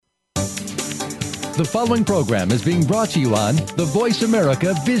The following program is being brought to you on the Voice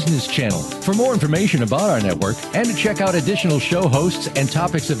America Business Channel. For more information about our network and to check out additional show hosts and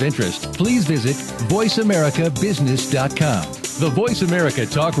topics of interest, please visit voiceamericabusiness.com. The Voice America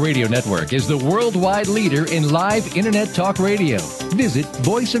Talk Radio Network is the worldwide leader in live Internet talk radio. Visit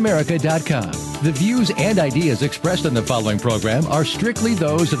voiceamerica.com. The views and ideas expressed on the following program are strictly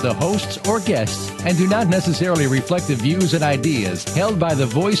those of the hosts or guests and do not necessarily reflect the views and ideas held by the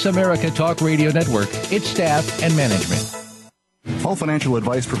Voice America Talk Radio Network, its staff, and management. All financial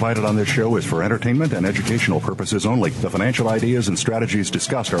advice provided on this show is for entertainment and educational purposes only. The financial ideas and strategies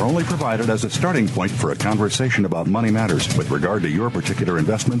discussed are only provided as a starting point for a conversation about money matters. With regard to your particular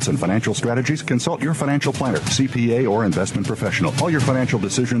investments and financial strategies, consult your financial planner, CPA, or investment professional. All your financial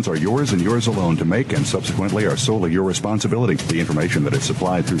decisions are yours and yours alone to make and subsequently are solely your responsibility. The information that is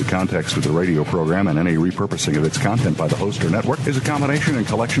supplied through the context of the radio program and any repurposing of its content by the host or network is a combination and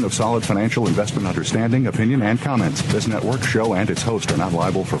collection of solid financial investment understanding, opinion, and comments. This network, show, and its host are not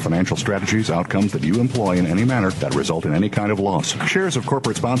liable for financial strategies, outcomes that you employ in any manner that result in any kind of loss. Shares of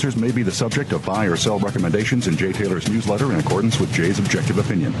corporate sponsors may be the subject of buy or sell recommendations in Jay Taylor's newsletter in accordance with Jay's objective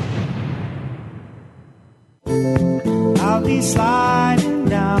opinion. I'll be sliding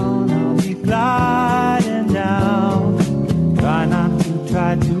down, I'll be gliding down.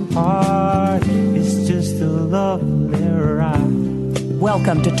 Try too hard, it's just a lovely ride.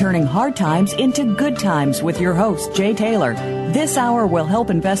 Welcome to Turning Hard Times into Good Times with your host, Jay Taylor. This hour will help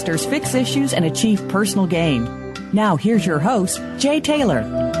investors fix issues and achieve personal gain. Now, here's your host, Jay Taylor.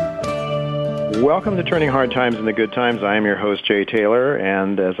 Welcome to Turning Hard Times into Good Times. I am your host, Jay Taylor,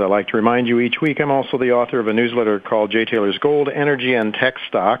 and as I like to remind you each week, I'm also the author of a newsletter called Jay Taylor's Gold, Energy, and Tech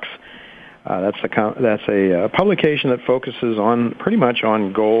Stocks. That's a publication that focuses on pretty much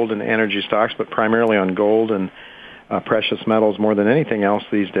on gold and energy stocks, but primarily on gold and precious metals more than anything else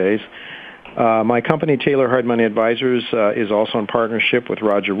these days. My company, Taylor Hard Money Advisors, is also in partnership with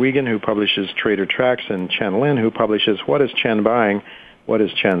Roger Wiegand, who publishes Trader Tracks, and Chen Lin, who publishes What is Chen Buying, What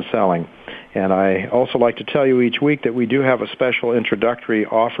is Chen Selling. And I also like to tell you each week that we do have a special introductory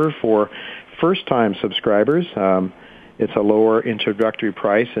offer for first-time subscribers. It's a lower introductory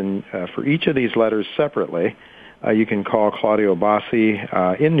price, and for each of these letters separately, you can call Claudio Bassi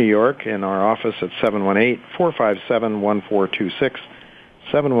in New York in our office at 718-457-1426,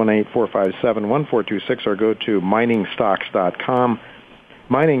 718-457-1426, or go to miningstocks.com,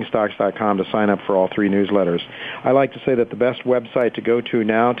 miningstocks.com to sign up for all three newsletters. I like to say that the best website to go to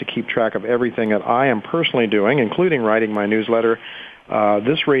now to keep track of everything that I am personally doing, including writing my newsletter,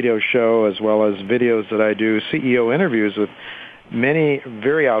 this radio show, as well as videos that I do, CEO interviews with many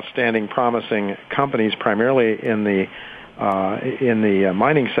very outstanding, promising companies, primarily in the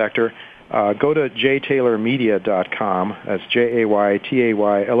mining sector. Go to jaytaylormedia.com. That's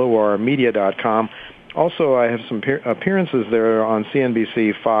JAYTAYLOR media.com. Also, I have some appearances there on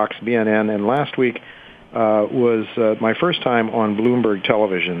CNBC, Fox, BNN, and last week was my first time on Bloomberg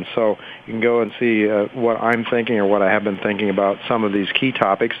Television. So you can go and see what I'm thinking or what I have been thinking about some of these key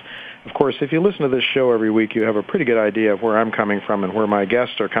topics. Of course, if you listen to this show every week, you have a pretty good idea of where I'm coming from and where my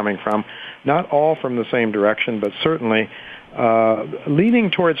guests are coming from. Not all from the same direction, but certainly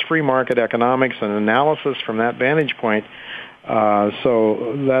leaning towards free market economics and analysis from that vantage point.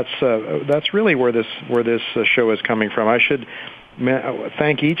 So that's really where this show is coming from. I should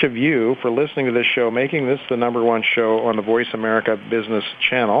thank each of you for listening to this show, making this the number one show on the Voice America Business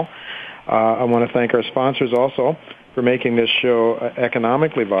Channel. I want to thank our sponsors also for making this show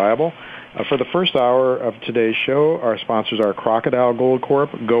economically viable. For the first hour of today's show, our sponsors are Crocodile Gold Corp,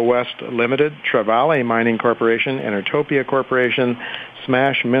 Go West Limited, Travale Mining Corporation, Enertopia Corporation,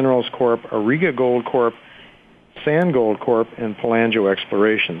 Smash Minerals Corp, Auriga Gold Corp, Sand Gold Corp, and Palangio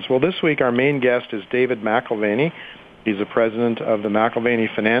Explorations. Well, this week our main guest is David McAlvany. He's the president of the McAlvany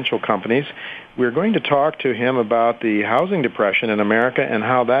Financial Companies. We're going to talk to him about the housing depression in America and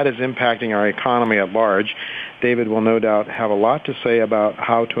how that is impacting our economy at large. David will no doubt have a lot to say about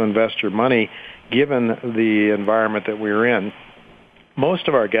how to invest your money given the environment that we're in. Most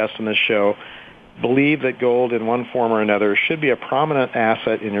of our guests on this show believe that gold in one form or another should be a prominent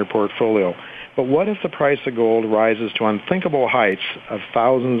asset in your portfolio. But what if the price of gold rises to unthinkable heights of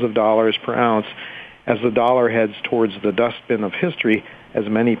thousands of dollars per ounce as the dollar heads towards the dustbin of history, as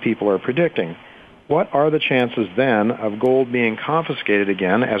many people are predicting? What are the chances then of gold being confiscated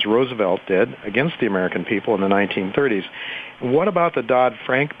again, as Roosevelt did against the American people in the 1930s? What about the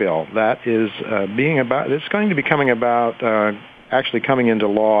Dodd-Frank bill that is it's going to be coming into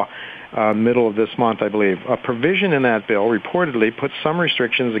law middle of this month, I believe. A provision in that bill reportedly puts some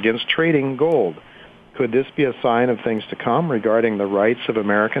restrictions against trading gold. Could this be a sign of things to come regarding the rights of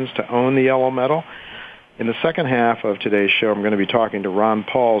Americans to own the yellow metal? In the second half of today's show, I'm going to be talking to Ron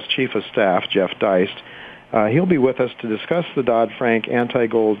Paul's Chief of Staff, Jeff Deist. He'll be with us to discuss the Dodd-Frank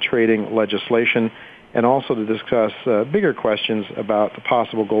anti-gold trading legislation and also to discuss bigger questions about the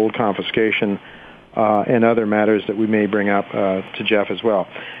possible gold confiscation and other matters that we may bring up to Jeff as well.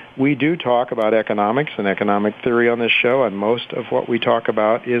 We do talk about economics and economic theory on this show, and most of what we talk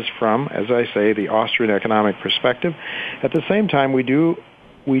about is from, as I say, the Austrian economic perspective. At the same time, we do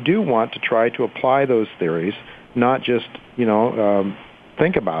want to try to apply those theories, not just,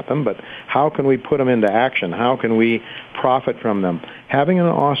 think about them, but how can we put them into action? How can we profit from them? Having an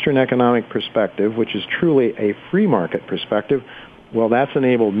Austrian economic perspective, which is truly a free market perspective, well, that's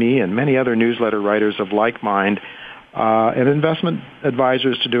enabled me and many other newsletter writers of like mind and investment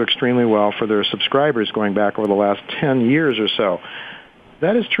advisors to do extremely well for their subscribers going back over the last 10 years or so.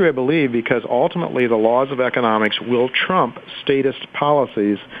 That is true, I believe, because ultimately the laws of economics will trump statist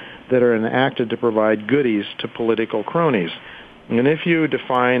policies that are enacted to provide goodies to political cronies. And if you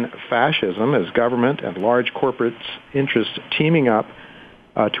define fascism as government and large corporate interests teaming up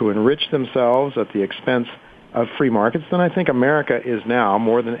to enrich themselves at the expense of free markets, then I think America is now,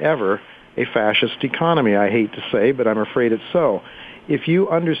 more than ever, a fascist economy. I hate to say, but I'm afraid it's so. If you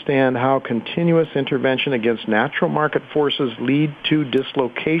understand how continuous intervention against natural market forces lead to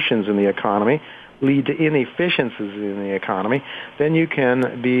dislocations in the economy, lead to inefficiencies in the economy, then you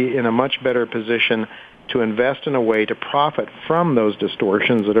can be in a much better position to invest in a way to profit from those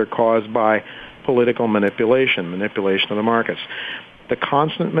distortions that are caused by political manipulation of the markets. The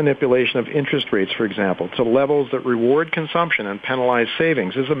constant manipulation of interest rates, for example, to levels that reward consumption and penalize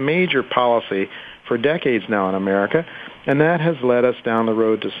savings is a major policy for decades now in America, and that has led us down the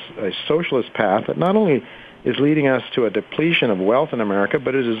road to a socialist path that not only is leading us to a depletion of wealth in America,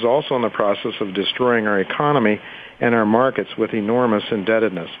 but it is also in the process of destroying our economy and our markets with enormous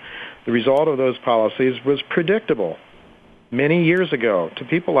indebtedness. The result of those policies was predictable many years ago to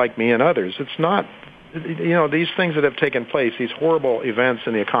people like me and others. It's not, these things that have taken place, these horrible events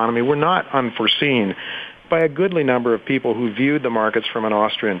in the economy, were not unforeseen by a goodly number of people who viewed the markets from an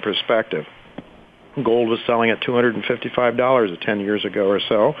Austrian perspective. Gold was selling at $255 10 years ago or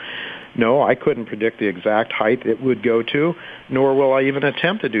so. No, I couldn't predict the exact height it would go to, nor will I even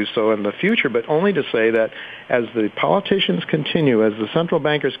attempt to do so in the future, but only to say that as the politicians continue, as the central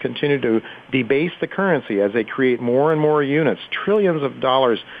bankers continue to debase the currency, as they create more and more units, trillions of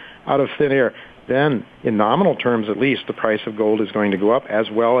dollars out of thin air, then in nominal terms at least, the price of gold is going to go up,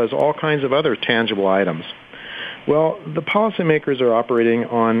 as well as all kinds of other tangible items. Well, the policymakers are operating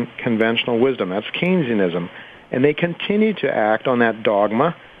on conventional wisdom. That's Keynesianism. And they continue to act on that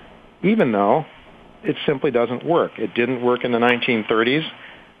dogma, even though it simply doesn't work. It didn't work in the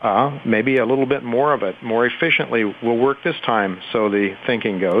 1930s. Maybe a little bit more of it, more efficiently, will work this time, so the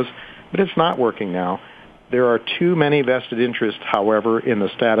thinking goes. But it's not working now. There are too many vested interests, however, in the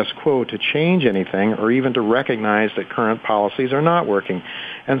status quo to change anything or even to recognize that current policies are not working.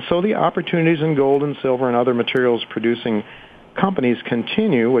 And so the opportunities in gold and silver and other materials producing companies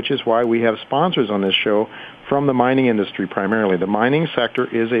continue, which is why we have sponsors on this show from the mining industry primarily. The mining sector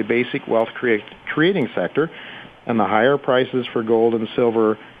is a basic wealth creating sector, and the higher prices for gold and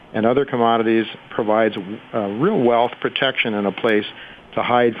silver and other commodities provides real wealth protection in a place to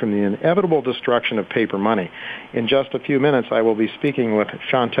hide from the inevitable destruction of paper money. In just a few minutes, I will be speaking with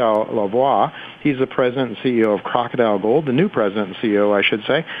Chantal Lavoie. He's the president and CEO of Crocodile Gold, the new president and CEO, I should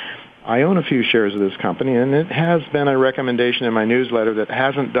say. I own a few shares of this company, and it has been a recommendation in my newsletter that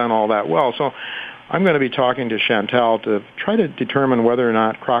hasn't done all that well. So I'm going to be talking to Chantal to try to determine whether or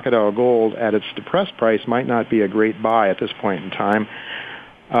not Crocodile Gold at its depressed price might not be a great buy at this point in time.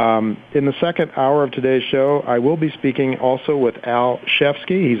 In the second hour of today's show, I will be speaking also with Al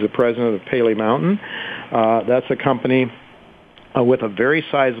Shefsky. He's the president of Paley Mountain. That's a company with a very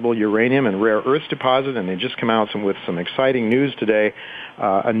sizable uranium and rare earths deposit, and they just come out with some exciting news today,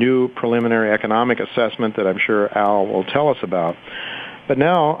 a new preliminary economic assessment that I'm sure Al will tell us about. But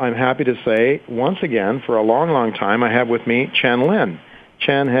now I'm happy to say, once again, for a long, long time, I have with me Chen Lin.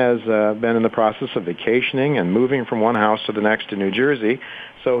 Chen has been in the process of vacationing and moving from one house to the next in New Jersey,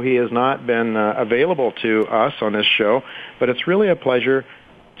 so he has not been available to us on this show, but it's really a pleasure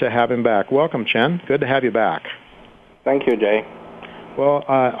to have him back. Welcome, Chen. Good to have you back. Thank you, Jay. Well,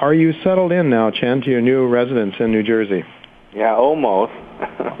 are you settled in now, Chen, to your new residence in New Jersey? Yeah, almost.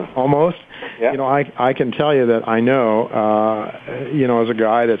 Almost? Yeah. I can tell you that I know, as a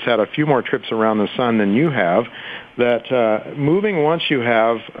guy that's had a few more trips around the sun than you have, that moving once you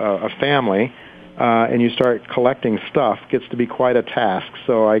have a family and you start collecting stuff, gets to be quite a task.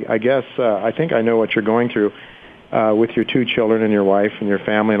 So I guess I think I know what you're going through with your 2 children and your wife and your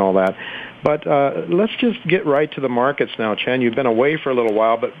family and all that. But let's just get right to the markets now, Chen. You've been away for a little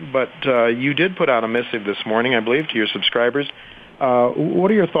while, but you did put out a missive this morning, I believe, to your subscribers.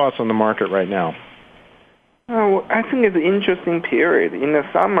 What are your thoughts on the market right now? I think it's an interesting period. In the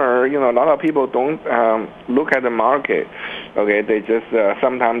summer, a lot of people don't look at the market. Okay, they just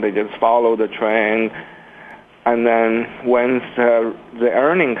sometimes they just follow the trend, and then once the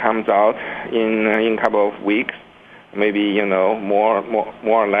earning comes out in a couple of weeks, maybe more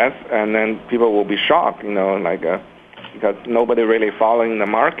or less, and then people will be shocked, because nobody really following the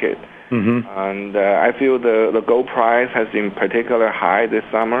market. Mm-hmm. And I feel the gold price has been particularly high this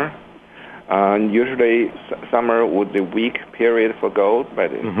summer. Usually summer would be a weak period for gold,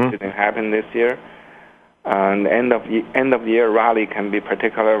 but it didn't happen this year. And end of year rally can be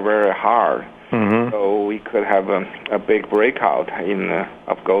particularly very hard. Mm-hmm. So we could have a big breakout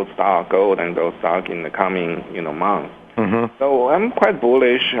of gold and gold stock in the coming months. Mm-hmm. So I'm quite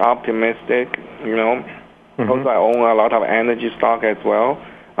bullish, optimistic. Also I own a lot of energy stock as well.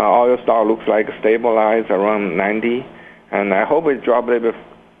 Oil stock looks like stabilized around 90, and I hope it dropped a little bit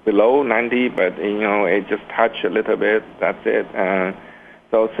below 90, but it just touched a little bit. That's it.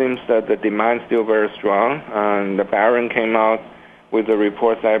 So it seems that the demand is still very strong. And the Barron came out with the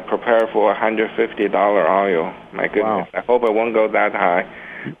report that prepare for $150 oil. My goodness, wow. I hope it won't go that high.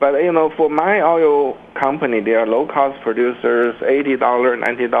 But for my oil company, they are low-cost producers. $80,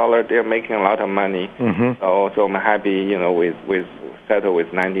 $90, they're making a lot of money. Mm-hmm. So I'm happy, with settle with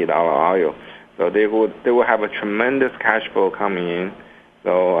 $90 oil. So they will have a tremendous cash flow coming in.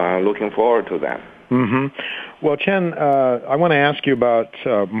 So looking forward to that. Mm-hmm. Well, Chen, I want to ask you about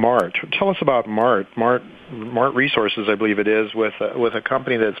MART. Tell us about MART. MART Resources, I believe it is, with a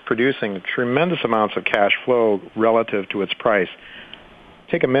company that's producing tremendous amounts of cash flow relative to its price.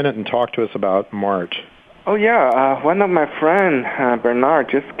 Take a minute and talk to us about MART. Oh, yeah. One of my friends, Bernard,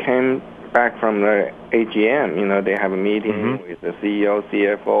 just came back from the AGM. They have a meeting with the CEO,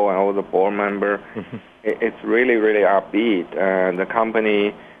 CFO, and all the board members. Mm-hmm. It's really, really upbeat. The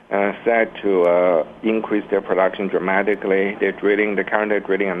company set to increase their production dramatically. They're currently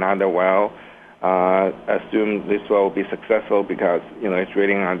drilling another well. Assume this well will be successful because, it's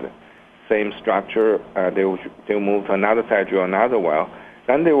drilling on the same structure. They'll move to another side, drill another well.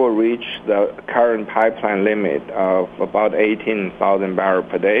 Then they will reach the current pipeline limit of about 18,000 barrels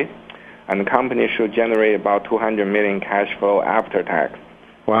per day. And the company should generate about $200 million cash flow after tax.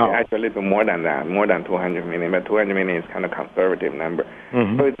 Wow. Actually, a little bit more than that, more than $200 million, but $200 million is kind of conservative number.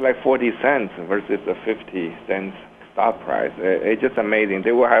 Mm-hmm. So it's like 40 cents versus the 50 cents stock price. It's just amazing.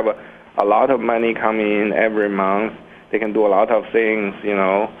 They will have a lot of money coming in every month. They can do a lot of things,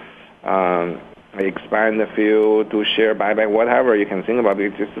 expand the field, do share buyback, whatever you can think about.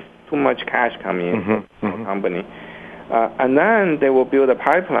 It's just too much cash coming in for the company. And then they will build a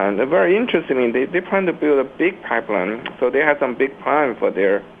pipeline. They're very interesting. They plan to build a big pipeline, so they have some big plan for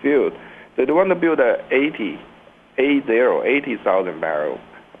their field. So they want to build a 80,000 barrel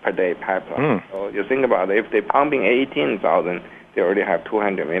per day pipeline. So you think about it, if they're pumping 18,000, they already have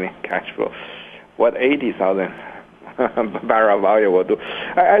 $200 million cash flow. What 80,000 barrel of oil will do?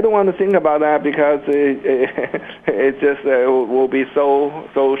 I don't want to think about that because it just will be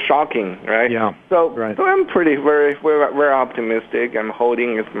so shocking, right? Yeah. So I'm very optimistic. I'm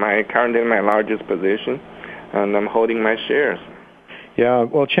holding currently my largest position, and I'm holding my shares. Yeah,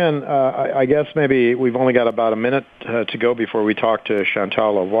 well, Chen, I guess maybe we've only got about a minute to go before we talk to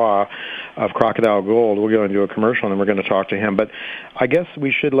Chantal Lavoie of Crocodile Gold. We're going to do a commercial, and then we're going to talk to him. But I guess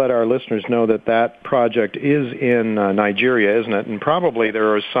we should let our listeners know that project is in Nigeria, isn't it? And probably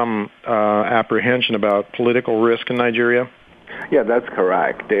there is some apprehension about political risk in Nigeria. Yeah, that's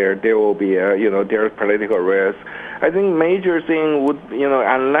correct. There will be, there's political risk. I think major thing would,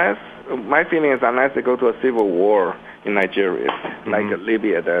 my feeling is unless they go to a civil war in Nigeria, like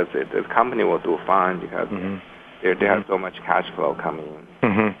Libya does it, the company will do fine because they have so much cash flow coming in.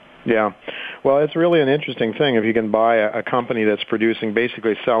 Mm-hmm. Yeah. Well, it's really an interesting thing if you can buy a company that's producing,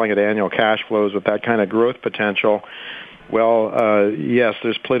 basically selling at annual cash flows with that kind of growth potential. Well, yes,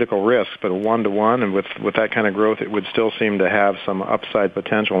 there's political risk, but 1-to-1, and with that kind of growth, it would still seem to have some upside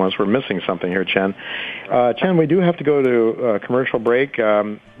potential unless we're missing something here, Chen. Chen, we do have to go to a commercial break.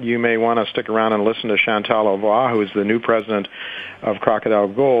 You may want to stick around and listen to Chantal Lavoie, who is the new president of Crocodile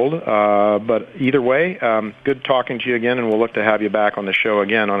Gold. But either way, good talking to you again, and we'll look to have you back on the show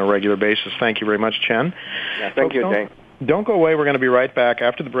again on a regular basis. Thank you very much, Chen. Yeah, thank you, Jay. Don't go away. We're going to be right back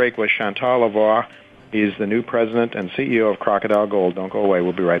after the break with Chantal Lavoie. He's the new president and CEO of Crocodile Gold. Don't go away.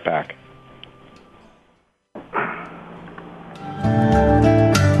 We'll be right back.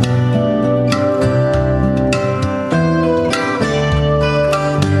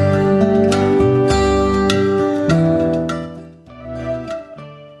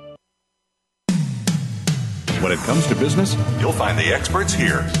 business? You'll find the experts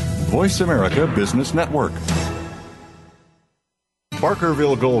here. Voice America Business Network.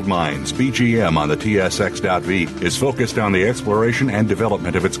 Barkerville Gold Mines, BGM on the TSX.V, is focused on the exploration and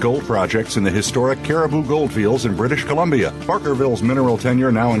development of its gold projects in the historic Caribou Goldfields in British Columbia. Barkerville's mineral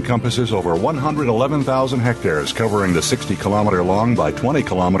tenure now encompasses over 111,000 hectares, covering the 60-kilometer long by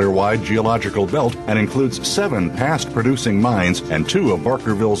 20-kilometer wide geological belt, and includes 7 past producing mines and 2 of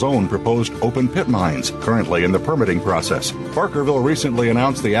Barkerville's own proposed open-pit mines, currently in the permitting process. Barkerville recently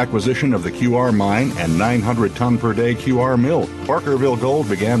announced the acquisition of the QR mine and 900-ton-per-day QR mill. Barkerville Gold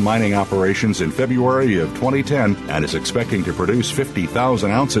began mining operations in February of 2010 and is expecting to produce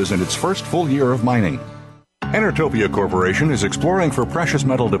 50,000 ounces in its first full year of mining. Enertopia Corporation is exploring for precious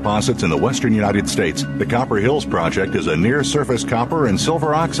metal deposits in the western United States. The Copper Hills Project is a near-surface copper and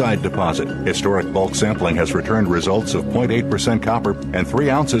silver oxide deposit. Historic bulk sampling has returned results of 0.8% copper and 3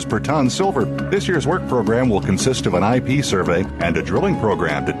 ounces per ton silver. This year's work program will consist of an IP survey and a drilling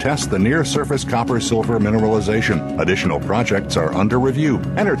program to test the near-surface copper-silver mineralization. Additional projects are under review.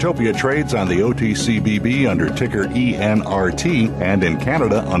 Enertopia trades on the OTCBB under ticker ENRT and in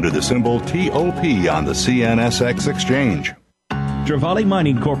Canada under the symbol TOP on the CNSX exchange. Trevally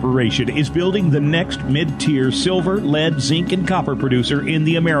Mining Corporation is building the next mid-tier silver, lead, zinc, and copper producer in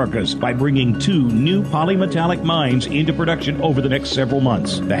the Americas by bringing 2 new polymetallic mines into production over the next several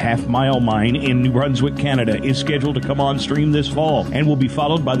months. The Half Mile Mine in New Brunswick, Canada is scheduled to come on stream this fall and will be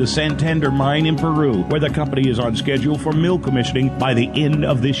followed by the Santander Mine in Peru, where the company is on schedule for mill commissioning by the end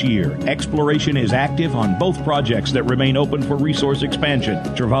of this year. Exploration is active on both projects that remain open for resource expansion.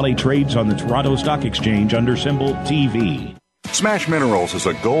 Trevally trades on the Toronto Stock Exchange under symbol TV. Smash Minerals is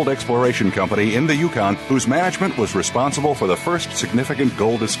a gold exploration company in the Yukon whose management was responsible for the first significant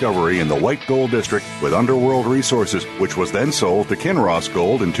gold discovery in the White Gold District with Underworld Resources, which was then sold to Kinross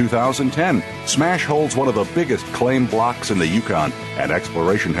Gold in 2010. Smash holds one of the biggest claim blocks in the Yukon, and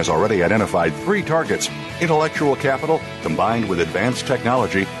exploration has already identified 3 targets. Intellectual capital, combined with advanced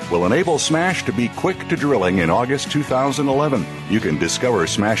technology, will enable Smash to be quick to drilling in August 2011. You can discover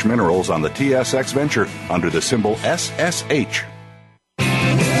Smash Minerals on the TSX Venture under the symbol SSH.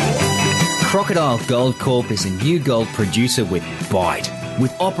 Crocodile Gold Corp is a new gold producer with bite.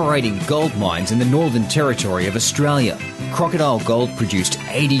 With operating gold mines in the Northern Territory of Australia, Crocodile Gold produced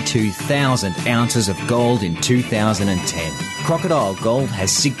 82,000 ounces of gold in 2010. Crocodile Gold has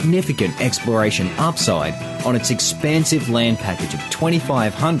significant exploration upside on its expansive land package of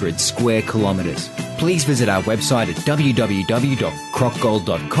 2,500 square kilometres. Please visit our website at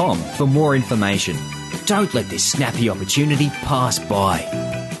www.crocgold.com for more information. Don't let this snappy opportunity pass by.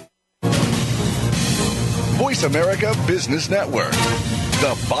 Voice America Business Network,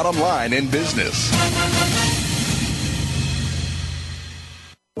 the bottom line in business.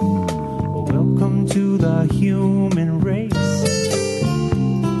 Welcome to the human race.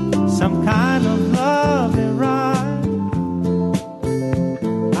 Some kind of love and ride.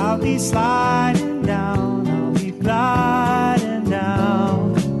 I'll be sliding down, I'll be gliding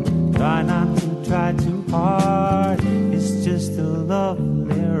down. Try not to try too hard, it's just a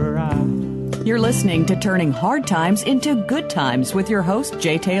lovely ride. You're listening to Turning Hard Times into Good Times with your host,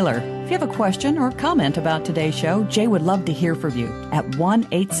 Jay Taylor. If you have a question or comment about today's show, Jay would love to hear from you at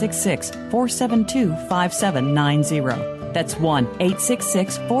 1-866-472-5790. That's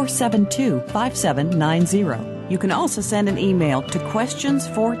 1-866-472-5790. You can also send an email to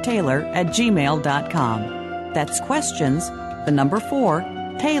questionsfortaylor@gmail.com. That's questions, the number 4,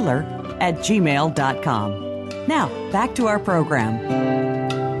 Taylor@gmail.com. Now, back to our program.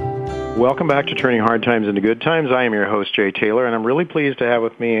 Welcome back to Turning Hard Times into Good Times. I am your host, Jay Taylor, and I'm really pleased to have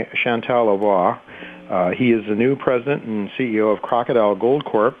with me Chantal Lavoie. He is the new president and CEO of Crocodile Gold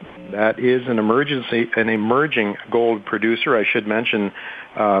Corp. That is an emerging gold producer. I should mention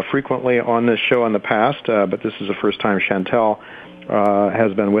frequently on this show in the past, but this is the first time Chantal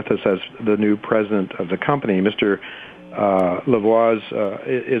has been with us as the new president of the company. Mr. Lavoie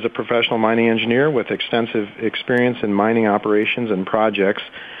is a professional mining engineer with extensive experience in mining operations and projects.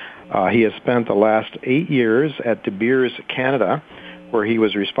 He has spent the last 8 years at De Beers, Canada, where he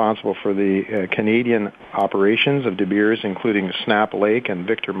was responsible for the Canadian operations of De Beers, including Snap Lake and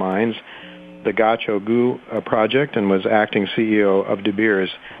Victor Mines, the Gacho Gu project, and was acting CEO of De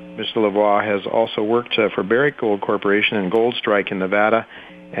Beers. Mr. Lavoie has also worked for Barrick Gold Corporation and Goldstrike in Nevada,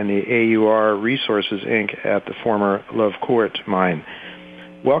 and the AUR Resources, Inc. at the former Lovecourt mine.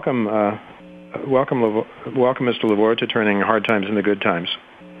 Welcome, Mr. Lavoie, to Turning Hard Times into Good Times.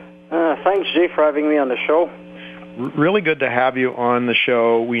 Thanks, Jay, for having me on the show. Really good to have you on the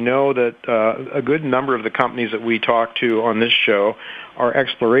show. We know that a good number of the companies that we talk to on this show are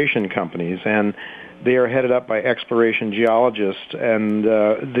exploration companies, and They are headed up by exploration geologists. And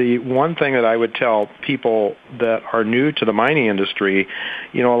the one thing that I would tell people that are new to the mining industry,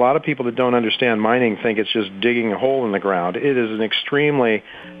 a lot of people that don't understand mining think it's just digging a hole in the ground. It is an extremely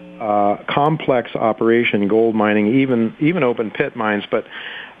complex operation, gold mining, even open pit mines, but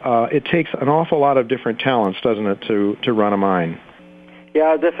it takes an awful lot of different talents, doesn't it, to run a mine?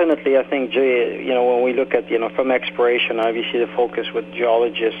 Yeah, definitely. I think, Jay, when we look at, from exploration, obviously the focus with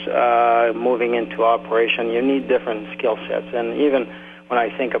geologists moving into operation, you need different skill sets. And even when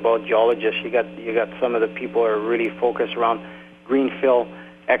I think about geologists, you got some of the people who are really focused around greenfield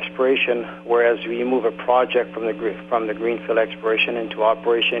exploration, whereas you move a project from the greenfield exploration into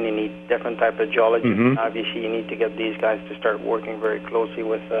operation, you need different type of geologists. Mm-hmm. Obviously, you need to get these guys to start working very closely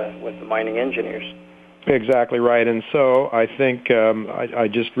with the mining engineers. Exactly right. And so I think I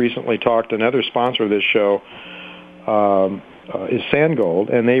just recently talked, another sponsor of this show is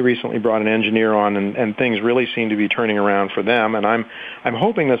Sandgold, and they recently brought an engineer on, and things really seem to be turning around for them. And I'm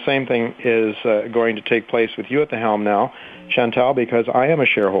hoping the same thing is going to take place with you at the helm now, Chantal, because I am a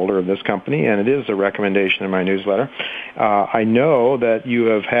shareholder of this company, and it is a recommendation in my newsletter. I know that you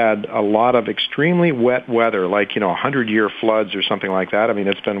have had a lot of extremely wet weather, like 100-year floods or something like that. I mean,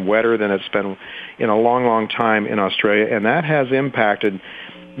 it's been wetter than it's been in a long, long time in Australia, and that has impacted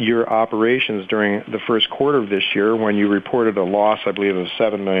your operations during the first quarter of this year, when you reported a loss, I believe, of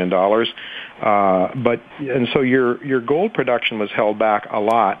 $7 million. And so your gold production was held back a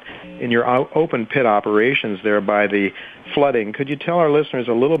lot in your open pit operations there by the flooding. Could you tell our listeners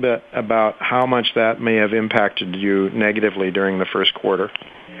a little bit about how much that may have impacted you negatively during the first quarter?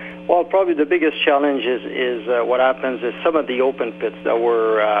 Well, probably the biggest challenge is what happens is some of the open pits that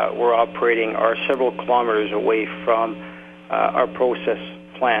we're operating are several kilometers away from our process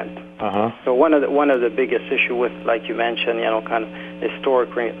plant. Uh-huh. So one of the biggest issue with, like you mentioned, kind of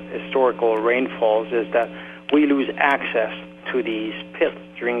historical rainfalls is that we lose access to these pits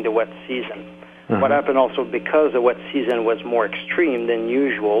during the wet season. Uh-huh. What happened also, because the wet season was more extreme than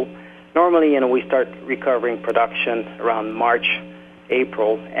usual, normally we start recovering production around March,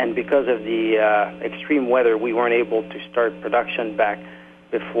 April, and because of the extreme weather, we weren't able to start production back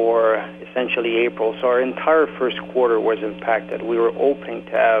before essentially April. So our entire first quarter was impacted. We were hoping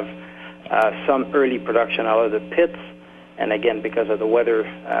to have some early production out of the pits, and again, because of the weather,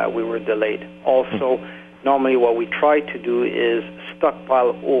 we were delayed. Also, normally what we try to do is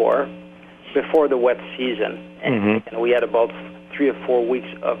stockpile ore before the wet season, and we had about 3 or 4 weeks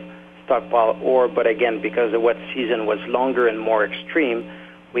of stockpile ore, but again, because the wet season was longer and more extreme,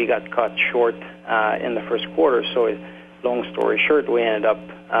 we got caught short in the first quarter. So long story short, we ended up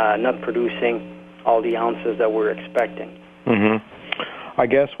not producing all the ounces that we were expecting. Mm-hmm. I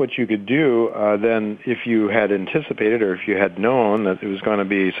guess what you could do then, if you had anticipated or if you had known that it was going to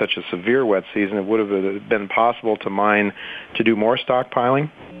be such a severe wet season, it would have been possible to do more stockpiling?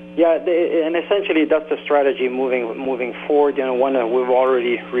 Yeah, and essentially that's the strategy moving forward. We're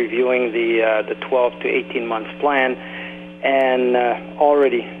already reviewing the 12 to 18 months plan, and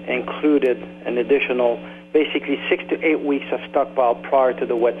already included an additional basically 6 to 8 weeks of stockpile prior to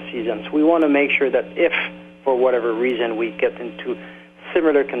the wet season. So we want to make sure that if, for whatever reason, we get into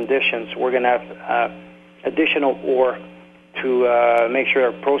similar conditions, we're going to have additional ore to make sure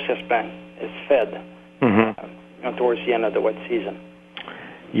our process plant is fed towards the end of the wet season.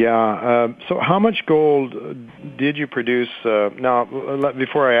 Yeah. So how much gold did you produce? Now,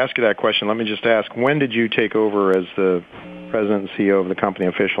 before I ask you that question, let me just ask, when did you take over as the president and CEO of the company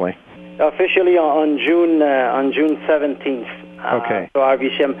officially? Officially on June 17th. Okay. So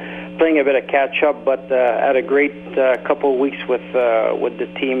obviously I'm playing a bit of catch up, but had a great couple of weeks with the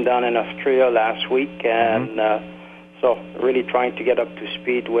team down in Australia last week, and so really trying to get up to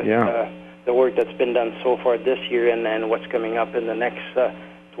speed with the work that's been done so far this year, and what's coming up in the next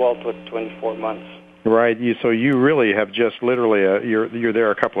 12 to 24 months. Right. So you really have just literally you're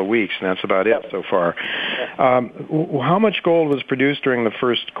there a couple of weeks, and that's about it so far. How much gold was produced during the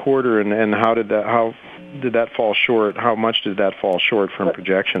first quarter, and how did that fall short? How much did that fall short from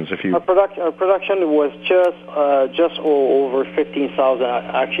projections? Our production was just over 15,000,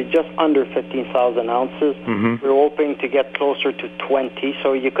 actually just under 15,000 ounces. We were hoping to get closer to 20,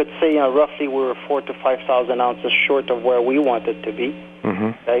 so you could say roughly we were 4,000 to 5,000 ounces short of where we wanted to be.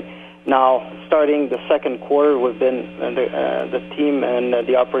 Okay. Now, starting the second quarter, we've been the team and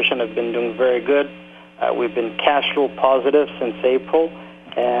the operation have been doing very good. We've been cash flow positive since April,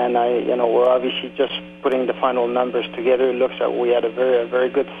 and we're obviously just putting the final numbers together. It looks like we had a very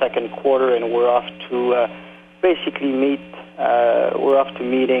good second quarter, and we're off to basically meeting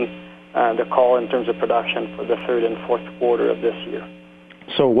the call in terms of production for the third and fourth quarter of this year.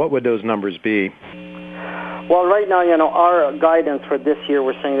 So, what would those numbers be? Well, right now, our guidance for this year,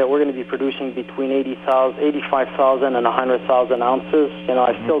 we're saying that we're going to be producing between 85,000 and 100,000 ounces.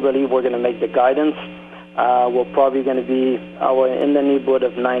 I still believe we're going to make the guidance. We're probably going to be in the neighborhood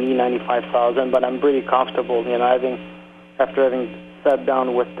of 95,000, but I'm pretty comfortable, after having sat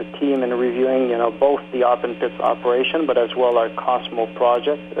down with the team and reviewing, both the open pits operation, but as well our Cosmo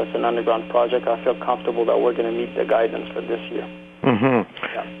project. That's an underground project. I feel comfortable that we're going to meet the guidance for this year. Mm-hmm.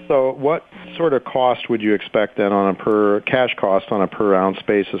 Yeah. So what sort of cost would you expect then on a cash cost on a per ounce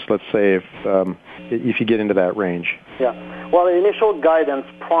basis, let's say if you get into that range? Yeah. Well, the initial guidance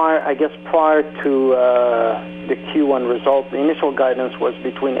prior to the Q1 results, the initial guidance was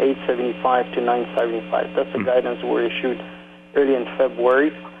between 875 to 975. That's the guidance we issued early in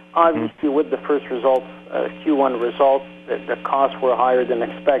February. Obviously, with the first results, Q1 results, the costs were higher than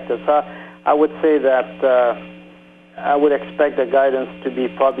expected. So I would say that I would expect the guidance to be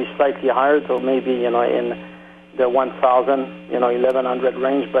probably slightly higher, so maybe, in the 1,000, 1,100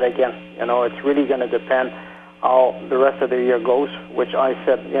 range. But again, it's really going to depend how the rest of the year goes, which I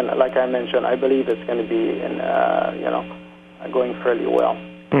said, like I mentioned, I believe it's going to be, going fairly well.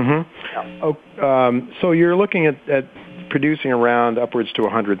 Mm-hmm. Yeah. So you're looking at producing around upwards to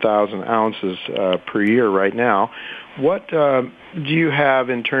 100,000 ounces per year right now. What do you have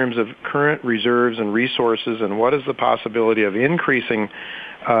in terms of current reserves and resources, and what is the possibility of increasing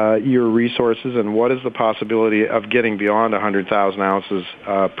your resources, and what is the possibility of getting beyond 100,000 ounces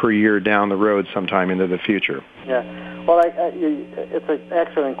per year down the road sometime into the future? Yeah, well, it's an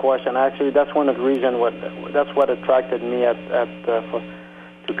excellent question. Actually, that's one of the reasons. That's what attracted me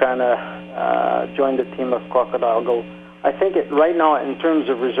to kind of join the team of Crocodile Gold. I think right now, in terms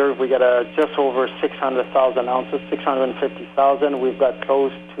of reserve, we got just over 600,000 ounces, 650,000. We've got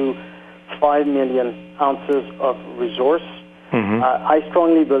close to 5 million ounces of resource. Mm-hmm. I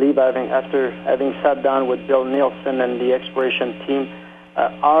strongly believe, after having sat down with Bill Nielsen and the exploration team,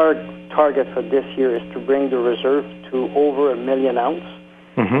 our target for this year is to bring the reserve to over 1 million ounces.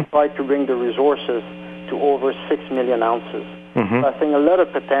 Mm-hmm. Try to bring the resources to over 6 million ounces. Mm-hmm. So I think a lot of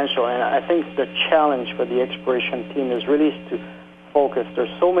potential, and I think the challenge for the exploration team is really to focus.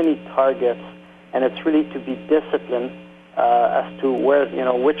 There's so many targets, and it's really to be disciplined as to where,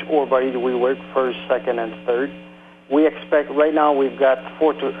 which ore body do we work first, second, and third. We expect right now we've got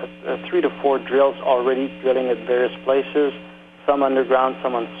 3 to 4 drills already drilling at various places, some underground,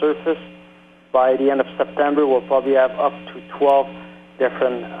 some on surface. By the end of September, we'll probably have up to 12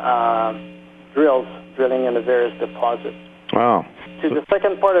 different drills drilling in the various deposits. Wow. To the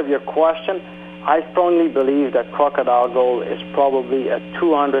second part of your question, I strongly believe that Crocodile Gold is probably at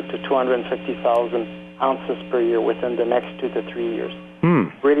 200 to 250,000 ounces per year within the next 2 to 3 years.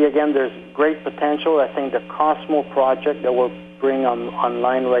 Really, again, there's great potential. I think the Cosmo project that we're bringing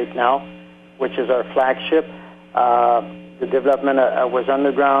online right now, which is our flagship, the development was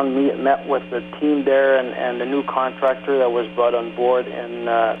underground. Met with the team there and the new contractor that was brought on board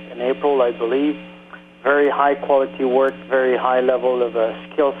in April, I believe. Very high quality work, very high level of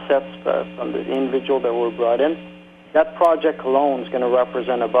skill sets from the individual that were brought in. That project alone is going to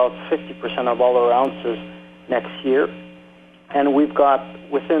represent about 50% of all our ounces next year. And we've got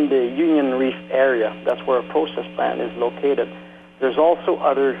within the Union Reef area, that's where a process plant is located. There's also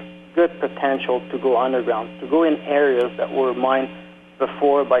other good potential to go underground, to go in areas that were mined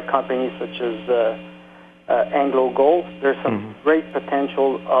before by companies such as Anglo Gold. There's some great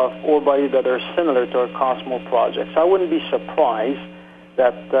potential of ore bodies that are similar to our Cosmo project. So I wouldn't be surprised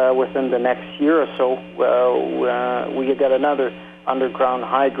that within the next year or so, we get another underground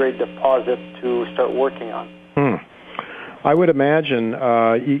high-grade deposit to start working on. I would imagine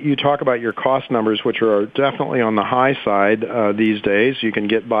you talk about your cost numbers, which are definitely on the high side these days. You can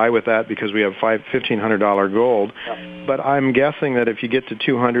get by with that because we have $1,500 gold. Yep. But I'm guessing that if you get to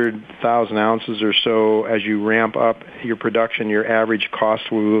 200,000 ounces or so, as you ramp up your production, your average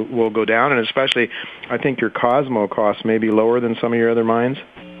cost will go down. And especially, I think your Cosmo costs may be lower than some of your other mines.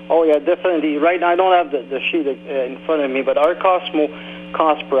 Oh, yeah, definitely. Right now, I don't have the sheet in front of me, but our Cosmo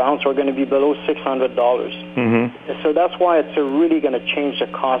cost per ounce are going to be below $600. Mm-hmm. So that's why it's really going to change the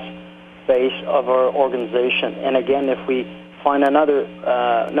cost base of our organization. And again, if we find another,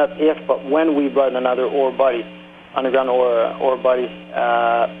 not if, but when we run another ore body, underground ore body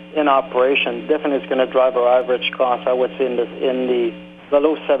in operation, definitely it's going to drive our average cost, I would say, in the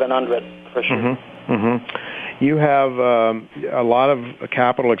below 700 for sure. Mm-hmm. Mm-hmm. You have a lot of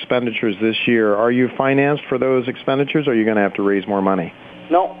capital expenditures this year. Are you financed for those expenditures, or are you going to have to raise more money?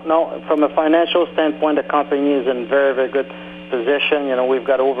 No. From a financial standpoint, the company is in very, very good position. We've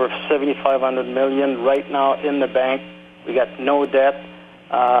got over $7,500 million right now in the bank. We got no debt.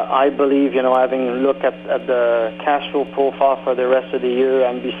 I believe, having looked at the cash flow profile for the rest of the year,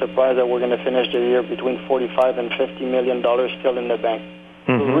 I'd be surprised that we're going to finish the year between $45 and $50 million still in the bank.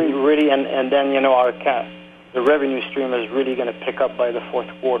 So really, and then, the revenue stream is really going to pick up by the fourth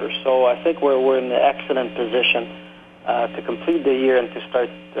quarter. So I think we're in an excellent position to complete the year and to start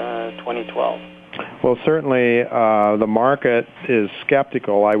 2012. Well, certainly the market is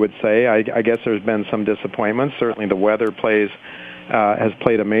skeptical, I would say. I guess there's been some disappointments. Certainly the weather has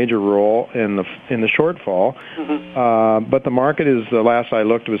played a major role in the shortfall. But the market is, the last I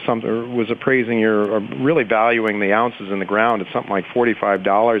looked, was appraising really valuing the ounces in the ground at something like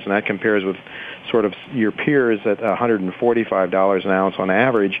 $45, and that compares with sort of your peers at $145 an ounce on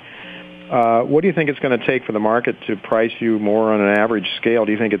average. What do you think it's going to take for the market to price you more on an average scale?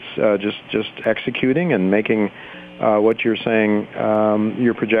 Do you think it's just executing and making what you're saying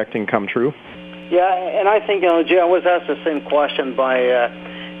you're projecting come true? Yeah, and I think, Jay, I was asked the same question by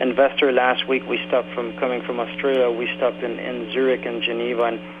investor last week. We stopped coming from Australia. We stopped in Zurich and Geneva,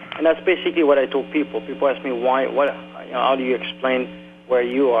 and that's basically what I told people. People ask me how do you explain where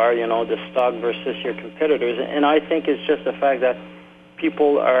you are, the stock versus your competitors? And I think it's just the fact that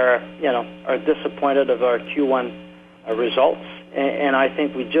people are disappointed of our Q1 results, and I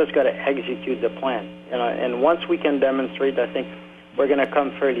think we just got to execute the plan. And once we can demonstrate, I think we're going to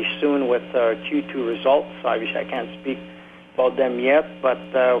come fairly soon with our Q2 results. Obviously, I can't speak about them yet, but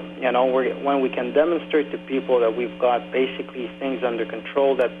when we can demonstrate to people that we've got basically things under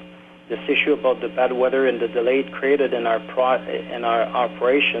control, that this issue about the bad weather and the delay created in our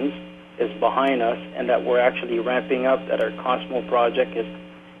operations is behind us, and that we're actually ramping up, that our Cosmo project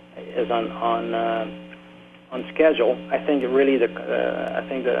is on schedule, I think really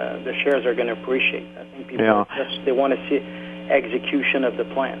the shares are going to appreciate. I think people they want to see execution of the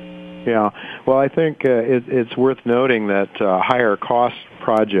plan. Yeah. Well, I think it's worth noting that higher cost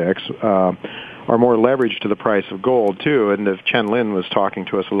projects are more leveraged to the price of gold too. And if Chen Lin was talking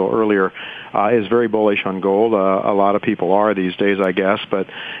to us a little earlier, is very bullish on gold. A lot of people are these days, I guess. But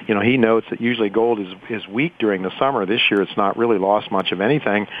he notes that usually gold is weak during the summer. This year, it's not really lost much of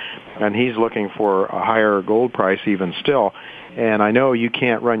anything, and he's looking for a higher gold price even still. And I know you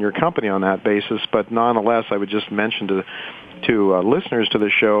can't run your company on that basis, but nonetheless, I would just mention to listeners to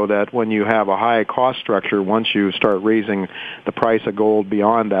the show that when you have a high cost structure, once you start raising the price of gold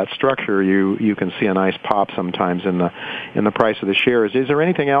beyond that structure, you can see a nice pop sometimes in the price of the shares. Is there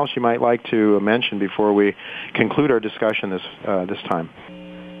anything else you might like to mention before we conclude our discussion this time?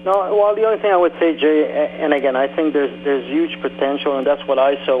 No, well, the only thing I would say, Jay, and again, I think there's huge potential, and that's what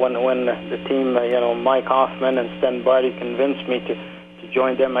I saw when the team, Mike Hoffman and Stan Body convinced me to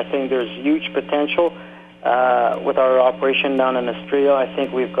join them. I think there's huge potential. With our operation down in Australia, I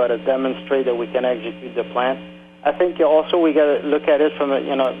think we've got to demonstrate that we can execute the plan. I think also we got to look at it from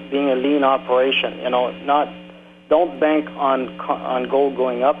being a lean operation. Don't bank on gold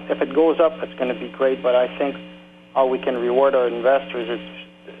going up. If it goes up, it's going to be great. But I think how we can reward our investors is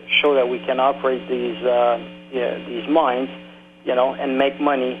show that we can operate these mines, and make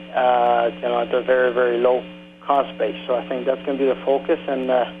money, at a very, very low cost base. So I think that's going to be the focus, and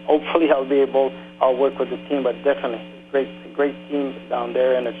hopefully I'll work with the team, but definitely great team down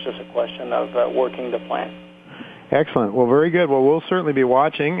there, and it's just a question of working the plan. Excellent. Well, very good. Well, we'll certainly be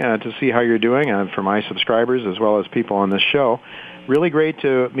watching to see how you're doing for my subscribers as well as people on this show. Really great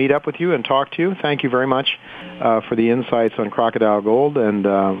to meet up with you and talk to you. Thank you very much for the insights on Crocodile Gold, and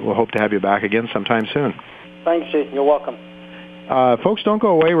we'll hope to have you back again sometime soon. Thanks, Jay. You're welcome. Folks, don't go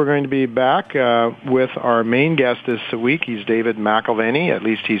away. We're going to be back with our main guest this week. He's David McIlvaney. At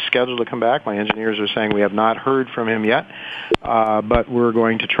least he's scheduled to come back. My engineers are saying we have not heard from him yet, but we're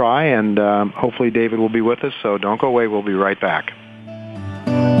going to try, and hopefully David will be with us, so don't go away. We'll be right back.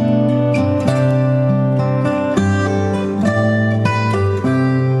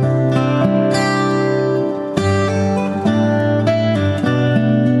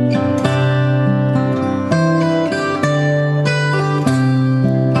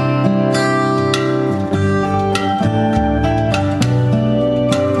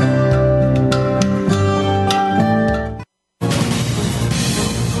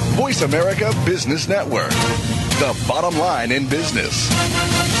 America Business Network, the bottom line in business.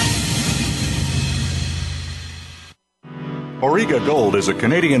 Auriga Gold is a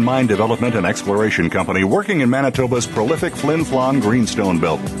Canadian mine development and exploration company working in Manitoba's prolific Flin Flon Greenstone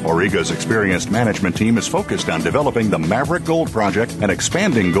Belt. Auriga's experienced management team is focused on developing the Maverick Gold Project and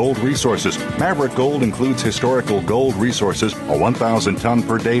expanding gold resources. Maverick Gold includes historical gold resources, a 1,000-ton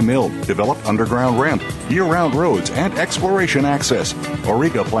per day mill, developed underground ramp, year-round roads, and exploration access.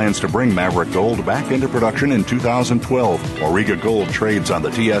 Auriga plans to bring Maverick Gold back into production in 2012. Auriga Gold trades on the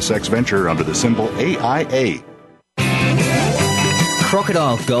TSX Venture under the symbol AIA.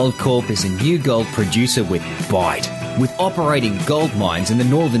 Crocodile Gold Corp is a new gold producer with bite. With operating gold mines in the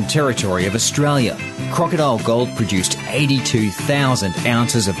Northern Territory of Australia, Crocodile Gold produced 82,000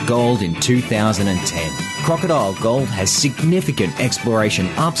 ounces of gold in 2010. Crocodile Gold has significant exploration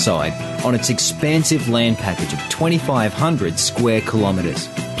upside on its expansive land package of 2,500 square kilometres.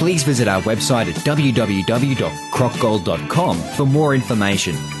 Please visit our website at www.crocgold.com for more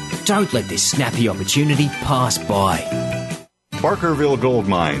information. Don't let this snappy opportunity pass by. Barkerville Gold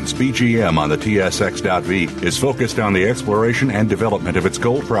Mines, BGM on the TSX.V, is focused on the exploration and development of its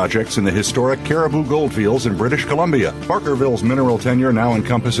gold projects in the historic Caribou Goldfields in British Columbia. Barkerville's mineral tenure now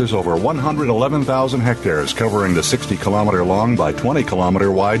encompasses over 111,000 hectares, covering the 60-kilometer long by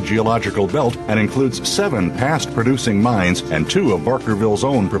 20-kilometer wide geological belt, and includes 7 past producing mines and 2 of Barkerville's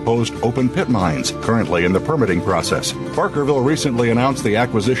own proposed open pit mines, currently in the permitting process. Barkerville recently announced the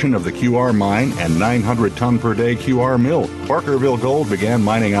acquisition of the QR mine and 900-ton per day QR mill. Barkerville Gold began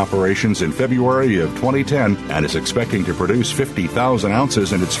mining operations in February of 2010 and is expecting to produce 50,000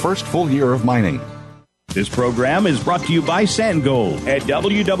 ounces in its first full year of mining. This program is brought to you by Sandgold at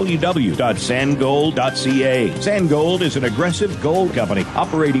www.sandgold.ca. Sandgold is an aggressive gold company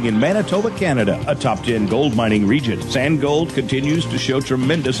operating in Manitoba, Canada, a top 10 gold mining region. Sandgold continues to show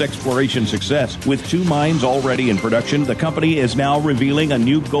tremendous exploration success. With 2 mines already in production, the company is now revealing a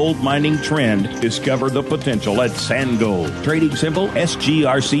new gold mining trend. Discover the potential at Sandgold. Trading symbol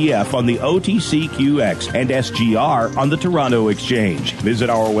SGRCF on the OTCQX and SGR on the Toronto Exchange. Visit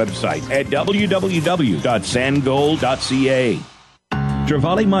our website at www.sandgold.ca.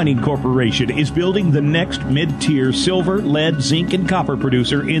 Trevally Mining Corporation is building the next mid-tier silver, lead, zinc, and copper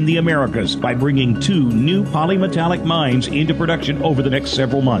producer in the Americas by bringing 2 new polymetallic mines into production over the next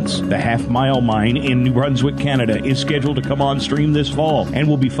several months. The Half Mile Mine in New Brunswick, Canada is scheduled to come on stream this fall and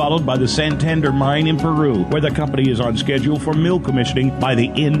will be followed by the Santander Mine in Peru, where the company is on schedule for mill commissioning by the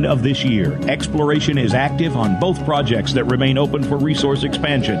end of this year. Exploration is active on both projects that remain open for resource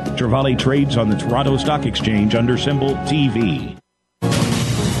expansion. Trevally trades on the Toronto Stock Exchange under symbol TV.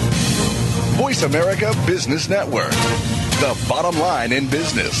 Voice America Business Network, the bottom line in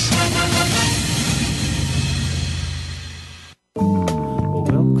business.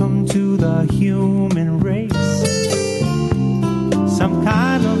 Welcome to the human race. Some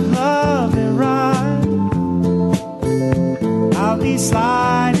kind of love and ride. I'll be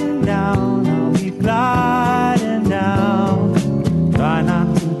sliding down, I'll be gliding down. Try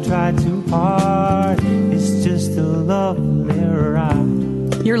not to try too hard, it's just a lovely ride.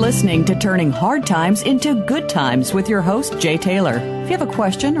 You're listening to Turning Hard Times into Good Times with your host, Jay Taylor. If you have a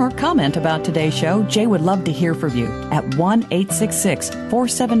question or comment about today's show, Jay would love to hear from you at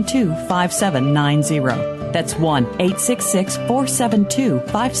 1-866-472-5790. That's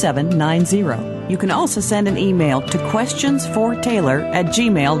 1-866-472-5790. You can also send an email to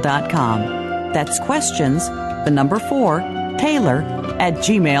questionsfortaylor@gmail.com. That's questions, the number 4,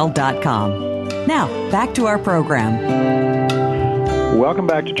 Taylor@gmail.com. Now, back to our program. Welcome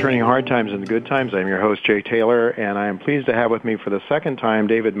back to Turning Hard Times into Good Times. I'm your host, Jay Taylor, and I am pleased to have with me for the second time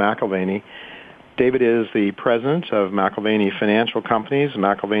David McIlvaney. David is the president of McIlvaney Financial Companies,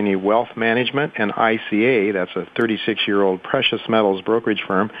 McIlvaney Wealth Management, and ICA. That's a 36-year-old precious metals brokerage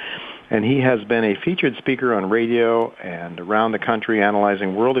firm. And he has been a featured speaker on radio and around the country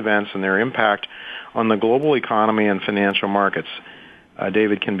analyzing world events and their impact on the global economy and financial markets.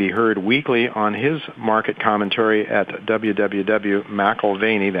 David can be heard weekly on his market commentary at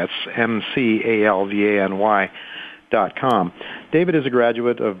www.macalvaney, that's MCALVANY.com. David is a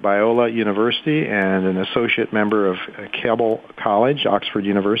graduate of Biola University and an associate member of Keble College, Oxford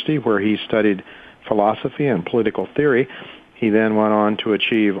University, where he studied philosophy and political theory. He then went on to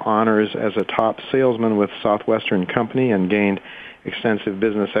achieve honors as a top salesman with Southwestern Company and gained extensive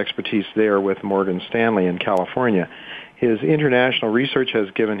business expertise there with Morgan Stanley in California. His international research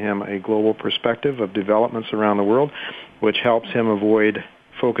has given him a global perspective of developments around the world, which helps him avoid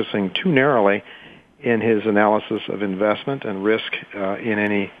focusing too narrowly in his analysis of investment and risk in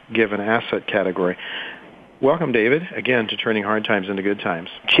any given asset category. Welcome, David, again to Turning Hard Times into Good Times.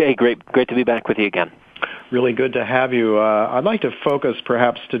 Jay, great to be back with you again. Really good to have you. I'd like to focus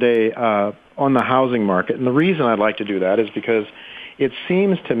perhaps today on the housing market. And the reason I'd like to do that is because it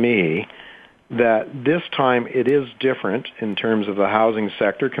seems to me that this time it is different in terms of the housing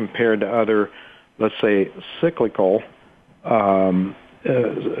sector compared to other, let's say, cyclical,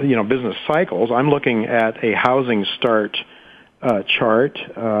 business cycles. I'm looking at a housing start chart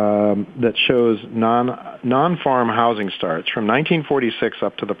that shows non-farm housing starts from 1946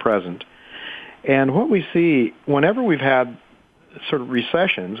 up to the present. And what we see, whenever we've had sort of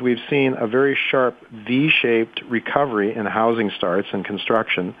recessions, we've seen a very sharp V-shaped recovery in housing starts and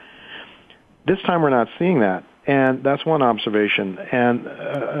construction. This time we're not seeing that, and that's one observation. And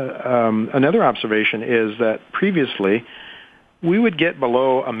another observation is that previously we would get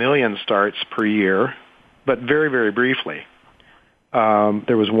below 1 million starts per year, but very, very briefly.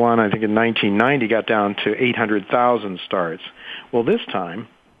 There was one, I think in 1990, got down to 800,000 starts. Well, this time,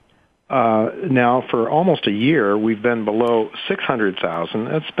 now for almost a year, we've been below 600,000.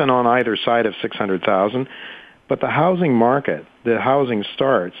 It's been on either side of 600,000. But the housing market, the housing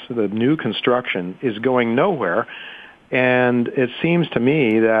starts, the new construction is going nowhere. And it seems to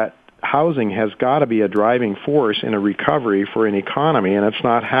me that housing has got to be a driving force in a recovery for an economy, and it's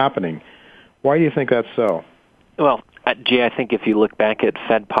not happening. Why do you think that's so? Well, Jay, I think if you look back at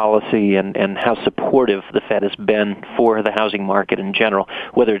Fed policy and how supportive the Fed has been for the housing market in general,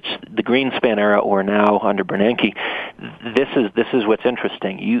 whether it's the Greenspan era or now under Bernanke, this is what's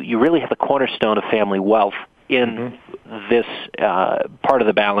interesting. You really have the cornerstone of family wealth in this part of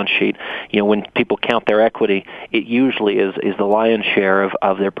the balance sheet. You know, when people count their equity, it usually is the lion's share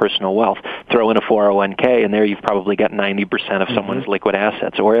of their personal wealth. Throw in a 401k, and there you've probably got 90% of someone's liquid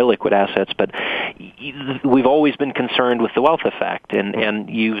assets or illiquid assets. But we've always been concerned with the wealth effect, and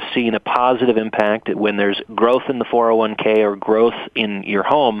you've seen a positive impact when there's growth in the 401k or growth in your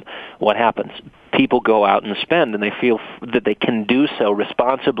home. What happens? People go out and spend, and they feel that they can do so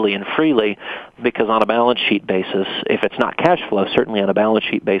responsibly and freely because on a balance sheet basis, if it's not cash flow, certainly on a balance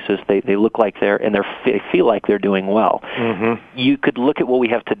sheet basis, they look like they feel like they're doing well. You could look at what we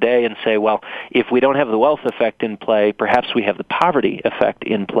have today and say, well, if we don't have the wealth effect in play, perhaps we have the poverty effect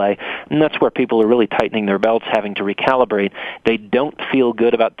in play, and that's where people are really tightening their belts, having to recalibrate. They don't feel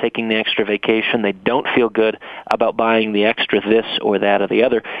good about taking the extra vacation. They don't feel good about buying the extra this or that or the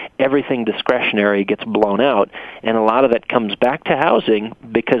other. Everything discretionary gets blown out, and a lot of that comes back to housing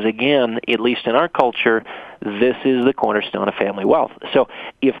because, again, at least in our culture, this is the cornerstone of family wealth. So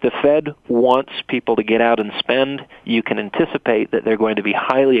if the Fed wants people to get out and spend, you can anticipate that they're going to be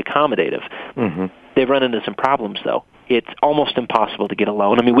highly accommodative. They've run into some problems, though. It's almost impossible to get a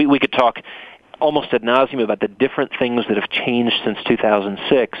loan. I mean, we could talk almost ad nauseum about the different things that have changed since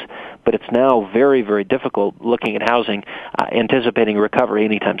 2006, but it's now very, very difficult looking at housing, anticipating a recovery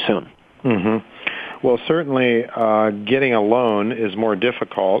anytime soon. Well, certainly getting a loan is more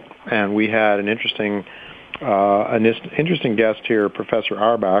difficult, and we had an interesting guest here, Professor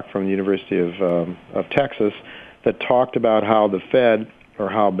Auerbach from the University of Texas, that talked about how the Fed or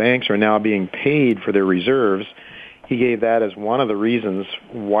how banks are now being paid for their reserves. He gave that as one of the reasons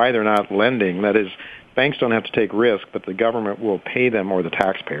why they're not lending. That is, banks don't have to take risk, but the government will pay them, or the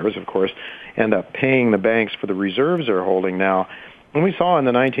taxpayers, of course, end up paying the banks for the reserves they're holding now. And we saw in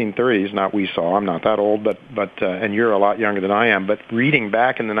the 1930s, I'm not that old, but and you're a lot younger than I am, but reading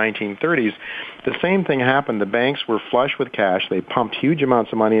back in the 1930s, the same thing happened. The banks were flush with cash. They pumped huge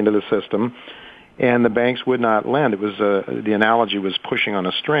amounts of money into the system, and the banks would not lend. It was the analogy was pushing on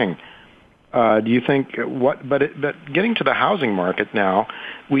a string. Do you think but getting to the housing market now,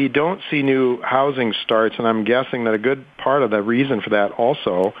 we don't see new housing starts, and I'm guessing that a good part of the reason for that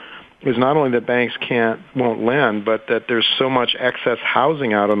also is not only that banks won't lend, but that there's so much excess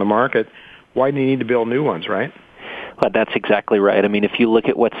housing out on the market. Why do you need to build new ones, right? Well, that's exactly right. I mean, if you look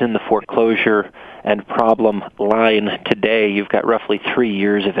at what's in the foreclosure and problem line today, you've got roughly 3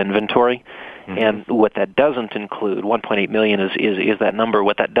 years of inventory. And what that doesn't include, 1.8 million is that number.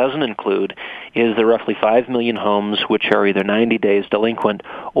 What that doesn't include is the roughly 5 million homes which are either 90 days delinquent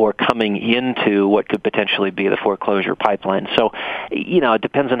or coming into what could potentially be the foreclosure pipeline. So, it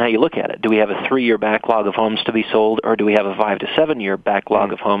depends on how you look at it. Do we have a 3-year backlog of homes to be sold, or do we have a 5 to 7 year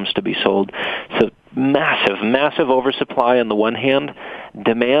backlog of homes to be sold? So massive oversupply on the one hand.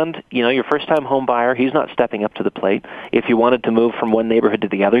 Demand, your first-time home buyer, he's not stepping up to the plate. If you wanted to move from one neighborhood to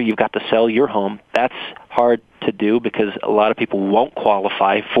the other, you've got to sell your home. That's hard to do because a lot of people won't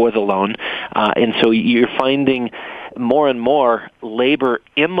qualify for the loan. And so you're finding more and more labor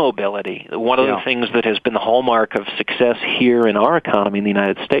immobility. One of the things that has been the hallmark of success here in our economy in the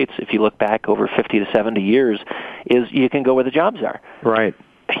United States, if you look back over 50 to 70 years, is you can go where the jobs are. Right.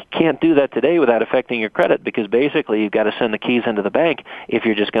 can't do that today without affecting your credit, because basically you've got to send the keys into the bank if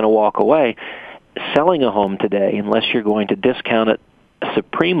you're just going to walk away. Selling a home today, unless you're going to discount it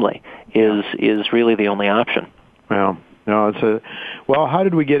supremely, is really the only option. Well, no, well, how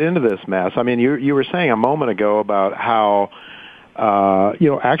did we get into this mess? I mean, you were saying a moment ago about how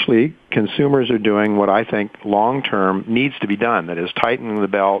actually consumers are doing what I think long-term needs to be done, that is tightening the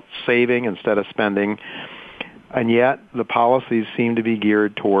belt, saving instead of spending, and yet the policies seem to be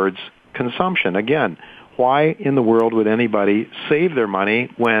geared towards consumption. Again, why in the world would anybody save their money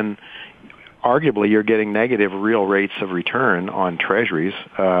when arguably you're getting negative real rates of return on treasuries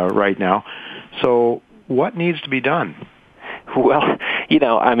right now? So what needs to be done? Well,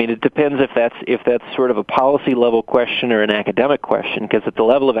 I mean, it depends if that's sort of a policy level question or an academic question, because at the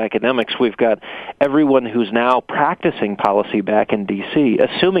level of academics, we've got everyone who's now practicing policy back in D.C.,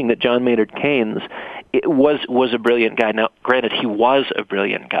 assuming that John Maynard Keynes was a brilliant guy. Now, granted, he was a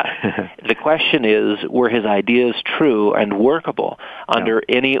brilliant guy. The question is, were his ideas true and workable under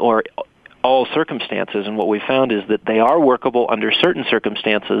any or all circumstances? And what we found is that they are workable under certain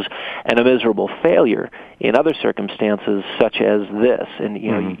circumstances and a miserable failure in other circumstances, such as this.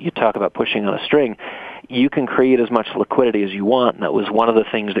 And you talk about pushing on a string. You can create as much liquidity as you want, and that was one of the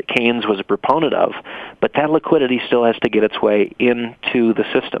things that Keynes was a proponent of. But that liquidity still has to get its way into the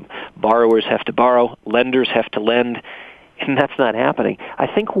system. Borrowers have to borrow, lenders have to lend, and that's not happening. I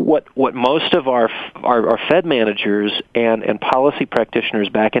think what most of our Fed managers and policy practitioners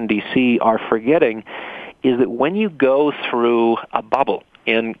back in D.C. are forgetting is that when you go through a bubble,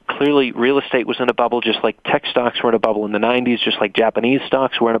 and clearly real estate was in a bubble just like tech stocks were in a bubble in the 90s, just like Japanese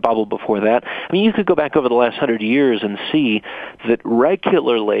stocks were in a bubble before that. I mean, you could go back over the last 100 years and see that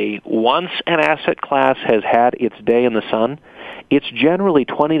regularly, once an asset class has had its day in the sun, it's generally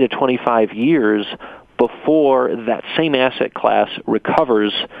 20 to 25 years before that same asset class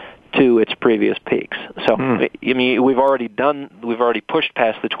recovers to its previous peaks. So, I mean, we've already pushed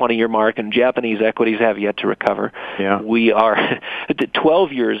past the 20-year mark, and Japanese equities have yet to recover. Yeah. We are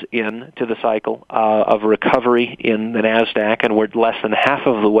 12 years into the cycle of recovery in the NASDAQ, and we're less than half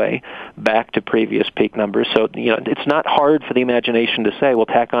of the way back to previous peak numbers. So, it's not hard for the imagination to say, we'll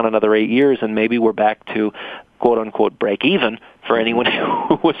tack on another 8 years, and maybe we're back to quote-unquote break even for anyone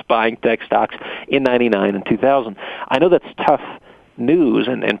who was buying tech stocks in 99 and 2000. I know that's tough news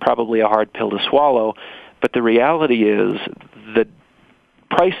and probably a hard pill to swallow, but the reality is that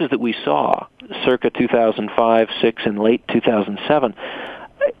prices that we saw circa 2005, 6, and late 2007,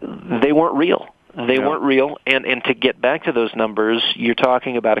 they weren't real. They weren't real, and to get back to those numbers, you're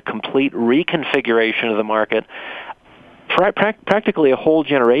talking about a complete reconfiguration of the market. Practically a whole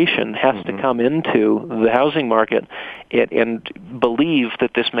generation has to come into the housing market and believe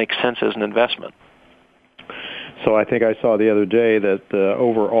that this makes sense as an investment. So I think I saw the other day that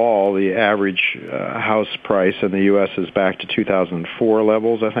overall the average house price in the U.S. is back to 2004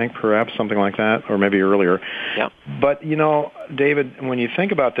 levels, I think, perhaps, something like that, or maybe earlier. Yeah. But, David, when you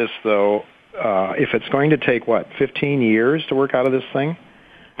think about this, though, if it's going to take, 15 years to work out of this thing,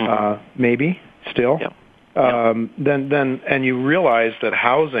 maybe, still? Yeah. Then and you realize that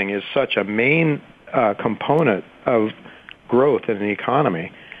housing is such a main component of growth in the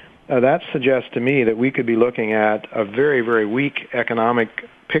economy. That suggests to me that we could be looking at a very, very weak economic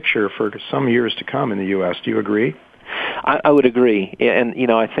picture for some years to come in the U.S. Do you agree? I would agree. And,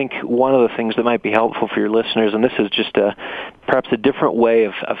 I think one of the things that might be helpful for your listeners, and this is just perhaps a different way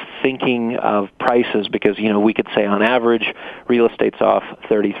of thinking of prices, because, we could say on average real estate's off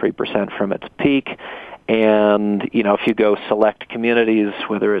 33% from its peak. And, if you go select communities,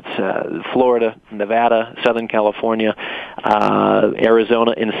 whether it's Florida, Nevada, Southern California,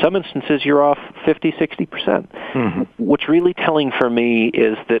 Arizona, in some instances you're off 50, 60%. What's really telling for me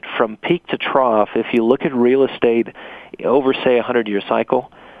is that from peak to trough, if you look at real estate over, say, a 100-year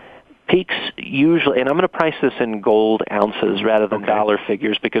cycle, peaks usually, and I'm going to price this in gold ounces rather than dollar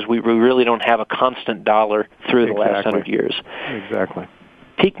figures, because we really don't have a constant dollar through the last 100 years. Exactly.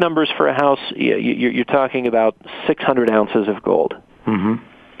 Peak numbers for a house, you're talking about 600 ounces of gold.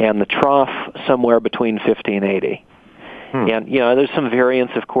 And the trough somewhere between 50 and 80. And, there's some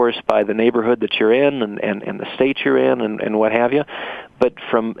variance, of course, by the neighborhood that you're in and the state you're in and what have you. But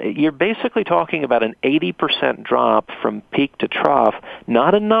you're basically talking about an 80% drop from peak to trough,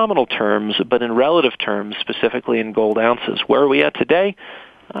 not in nominal terms, but in relative terms, specifically in gold ounces. Where are we at today?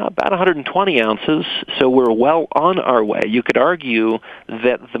 About 120 ounces, so we're well on our way. You could argue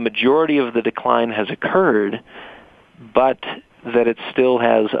that the majority of the decline has occurred, but that it still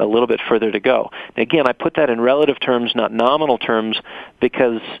has a little bit further to go. And again, I put that in relative terms, not nominal terms,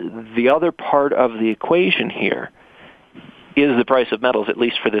 because the other part of the equation here is the price of metals, at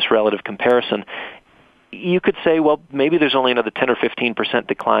least for this relative comparison. You could say, well, maybe there's only another 10 or 15%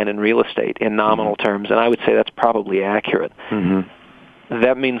 decline in real estate in nominal terms, and I would say that's probably accurate.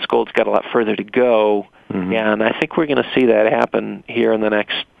 That means gold's got a lot further to go, and I think we're going to see that happen here in the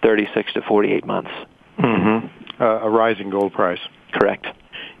next 36 to 48 months. A rising gold price. Correct.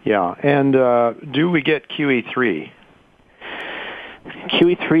 Yeah, and do we get QE3?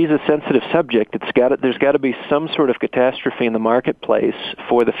 QE3 is a sensitive subject. There's got to be some sort of catastrophe in the marketplace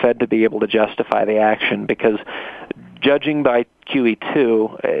for the Fed to be able to justify the action, because judging by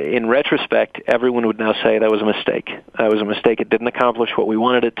QE2, in retrospect, everyone would now say that was a mistake. That was a mistake. It didn't accomplish what we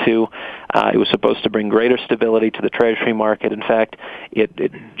wanted it to. It was supposed to bring greater stability to the Treasury market. In fact,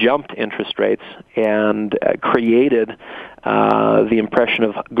 it jumped interest rates and created the impression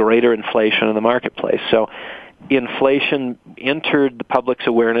of greater inflation in the marketplace. So inflation entered the public's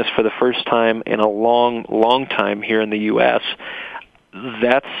awareness for the first time in a long, long time here in the U.S.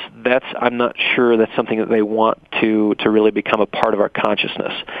 That's I'm not sure that's something that they want to really become a part of our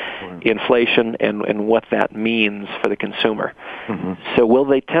consciousness. Inflation and what that means for the consumer. So will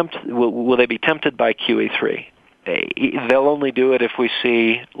they be tempted by QE3? They'll only do it if we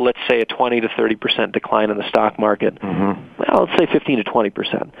see, let's say, a 20 to 30% decline in the stock market. Well, let's say 15 to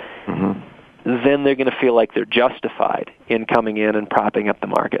 20%. Then they're going to feel like they're justified in coming in and propping up the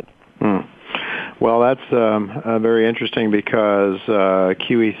market. Well, that's very interesting, because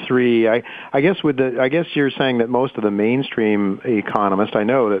QE3. I guess you're saying that most of the mainstream economists, I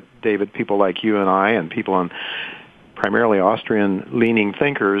know that, David, people like you and I, and people on primarily Austrian-leaning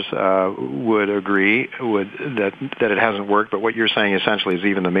thinkers would agree that it hasn't worked. But what you're saying essentially is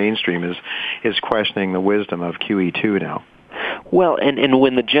even the mainstream is questioning the wisdom of QE2 now. Well, and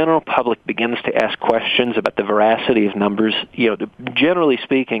when the general public begins to ask questions about the veracity of numbers, generally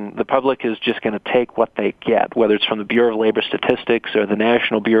speaking, the public is just going to take what they get, whether it's from the Bureau of Labor Statistics or the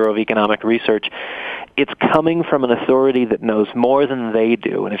National Bureau of Economic Research. It's coming from an authority that knows more than they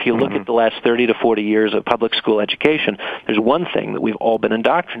do. And if you look at the last 30 to 40 years of public school education, there's one thing that we've all been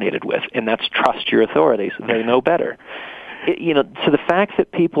indoctrinated with, and that's trust your authorities. They know better. So the fact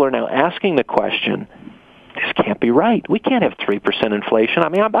that people are now asking the question, this can't be right. We can't have 3% inflation. I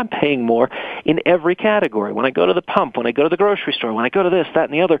mean, I'm paying more in every category. When I go to the pump, when I go to the grocery store, when I go to this, that,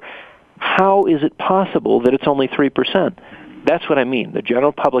 and the other, how is it possible that it's only 3%? That's what I mean. The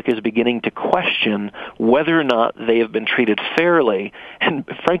general public is beginning to question whether or not they have been treated fairly, and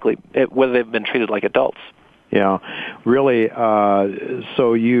frankly, whether they've been treated like adults. Yeah, really.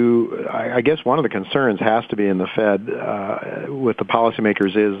 So I guess one of the concerns has to be in the Fed with the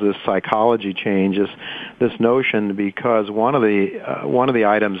policymakers is this psychology change, this notion, because one of the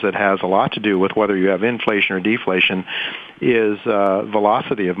items that has a lot to do with whether you have inflation or deflation is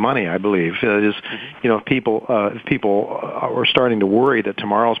velocity of money. I believe if people are starting to worry that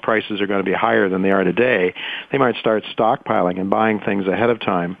tomorrow's prices are going to be higher than they are today, they might start stockpiling and buying things ahead of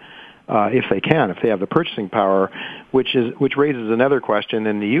time. If they can, if they have the purchasing power, which raises another question.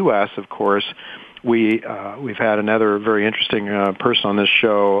 In the U.S., of course, we've had another very interesting person on this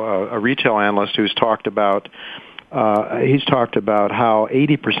show, a retail analyst who's talked about how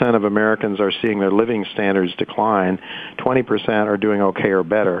 80% of Americans are seeing their living standards decline, 20% are doing okay or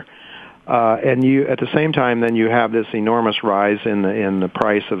better. And at the same time, then you have this enormous rise in the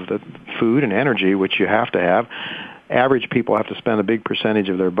price of the food and energy, which you have to have. Average people have to spend a big percentage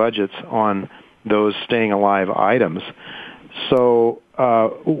of their budgets on those staying alive items. So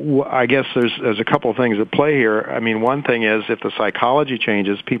I guess there's a couple of things at play here. I mean, one thing is if the psychology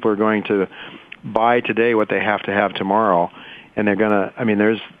changes, people are going to buy today what they have to have tomorrow, and they're going to. I mean,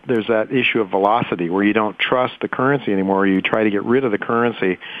 there's that issue of velocity where you don't trust the currency anymore. You try to get rid of the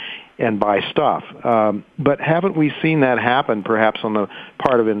currency and buy stuff. But haven't we seen that happen perhaps on the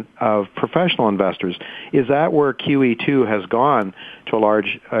part of professional investors? Is that where QE2 has gone to a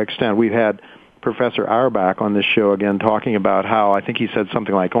large extent? We've had Professor Auerbach on this show again talking about how, I think he said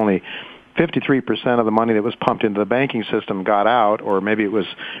something like only 53% of the money that was pumped into the banking system got out, or maybe it was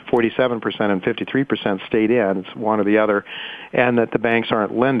 47% and 53% stayed in. It's one or the other, and that the banks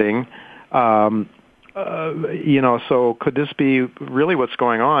aren't lending. So could this be really what's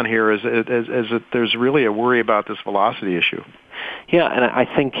going on here? Is that there's really a worry about this velocity issue? Yeah, and I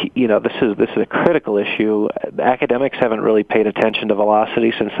think this is a critical issue. Academics haven't really paid attention to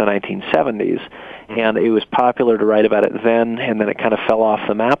velocity since the 1970s, and it was popular to write about it then, and then it kind of fell off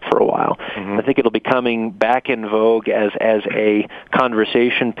the map for a while. I think it'll be coming back in vogue as a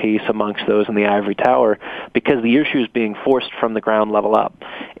conversation piece amongst those in the ivory tower, because the issue is being forced from the ground level up.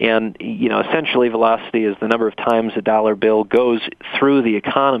 And, essentially velocity is the number of times a dollar bill goes through the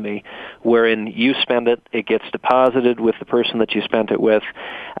economy, wherein you spend it, it gets deposited with the person that you spent it with,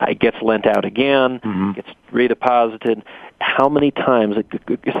 it gets lent out again, gets redeposited. How many times,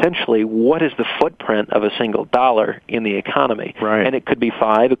 essentially, what is the footprint of a single dollar in the economy? Right. And it could be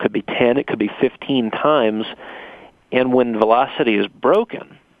 5, it could be 10, it could be 15 times. And when velocity is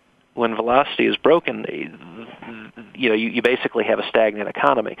broken, you basically have a stagnant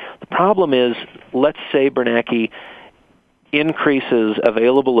economy. The problem is, let's say Bernanke increases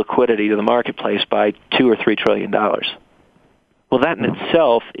available liquidity to the marketplace by $2 or $3 trillion. Well, that in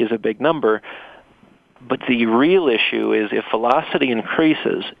itself is a big number. But the real issue is if velocity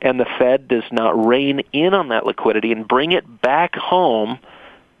increases and the Fed does not rein in on that liquidity and bring it back home,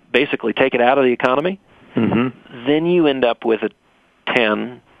 basically take it out of the economy, then you end up with a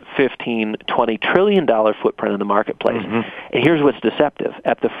 10, 15, $20 trillion footprint in the marketplace. And here's what's deceptive.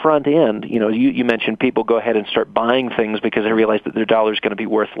 At the front end, you mentioned people go ahead and start buying things because they realize that their dollar is going to be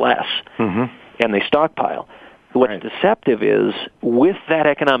worth less, and they stockpile. What's deceptive is, with that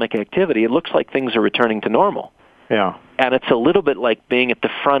economic activity, it looks like things are returning to normal. Yeah. And it's a little bit like being at the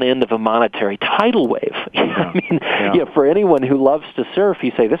front end of a monetary tidal wave. For anyone who loves to surf,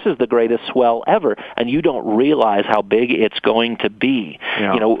 you say, this is the greatest swell ever, and you don't realize how big it's going to be.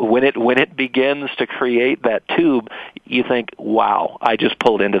 Yeah. When it begins to create that tube, you think, wow, I just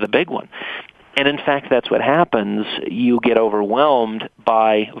pulled into the big one. And in fact, that's what happens. You get overwhelmed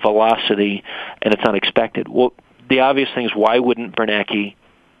by velocity, and it's unexpected. Well, the obvious thing is, why wouldn't Bernanke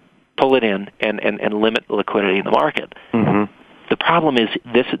pull it in and limit liquidity in the market? The problem is,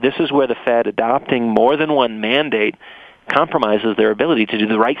 this is where the Fed, adopting more than one mandate, compromises their ability to do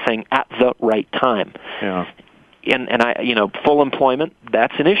the right thing at the right time. Yeah. And full employment,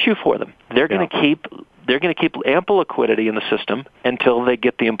 that's an issue for them. They're going to keep ample liquidity in the system until they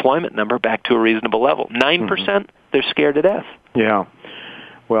get the employment number back to a reasonable level. 9%, they're scared to death. Yeah.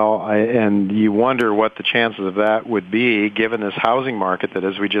 Well, and you wonder what the chances of that would be, given this housing market that,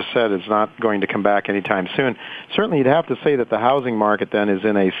 as we just said, is not going to come back anytime soon. Certainly, you'd have to say that the housing market then is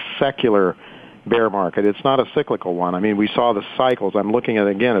in a secular bear market. It's not a cyclical one. I mean, we saw the cycles. I'm looking at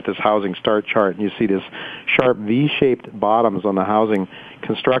this housing start chart, and you see this sharp V-shaped bottoms on the housing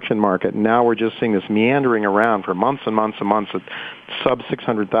construction market. And now we're just seeing this meandering around for months and months and months at sub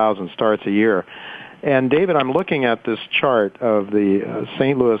 600,000 starts a year. And David, I'm looking at this chart of the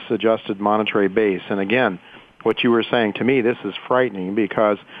St. Louis adjusted monetary base, and again, what you were saying to me, this is frightening,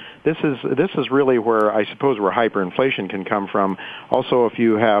 because this is really where I suppose where hyperinflation can come from. Also, if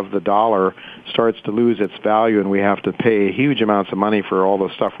you have the dollar starts to lose its value and we have to pay huge amounts of money for all the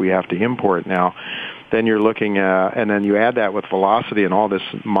stuff we have to import now, then you're looking at, and then you add that with velocity and all this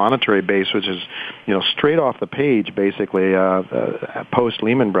monetary base, which is straight off the page, basically post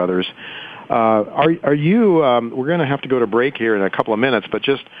Lehman Brothers. Are you? We're going to have to go to break here in a couple of minutes, but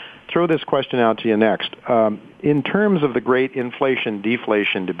just throw this question out to you next. In terms of the great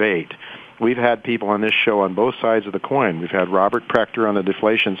inflation-deflation debate, we've had people on this show on both sides of the coin. We've had Robert Prechter on the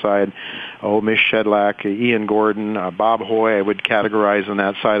deflation side, Mish Shedlack, Ian Gordon, Bob Hoy, I would categorize on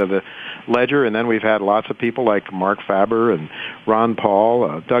that side of the ledger. And then we've had lots of people like Mark Faber and Ron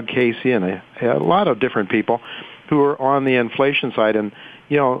Paul, Doug Casey, and a lot of different people who are on the inflation side. And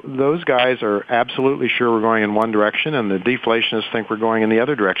those guys are absolutely sure we're going in one direction, and the deflationists think we're going in the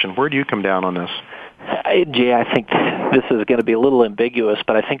other direction. Where do you come down on this? Jay, I think this is going to be a little ambiguous,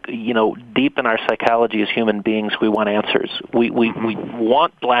 but I think, deep in our psychology as human beings, we want answers. We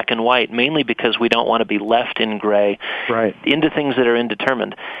want black and white, mainly because we don't want to be left in gray into things that are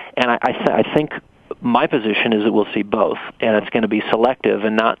indeterminate. And I think my position is that we'll see both, and it's going to be selective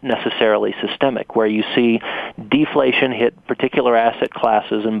and not necessarily systemic, where you see deflation hit particular asset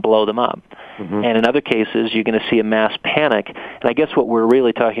classes and blow them up. And in other cases, you're going to see a mass panic. And I guess what we're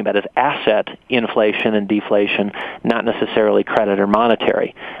really talking about is asset inflation and deflation, not necessarily credit or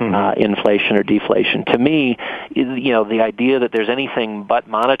monetary inflation or deflation. To me, the idea that there's anything but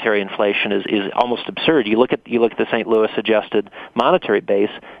monetary inflation is almost absurd. You look at the St. Louis adjusted monetary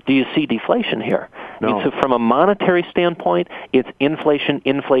base. Do you see deflation here? No. So from a monetary standpoint, it's inflation,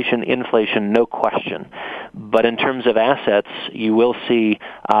 no question. But in terms of assets, you will see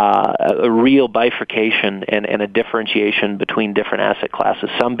a real bifurcation and a differentiation between different asset classes,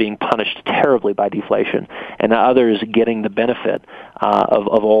 some being punished terribly by deflation, and others getting the benefit of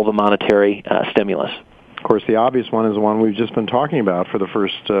all the monetary stimulus. Of course, the obvious one is the one we've just been talking about for the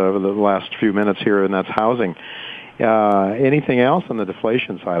last few minutes here, and that's housing. Anything else on the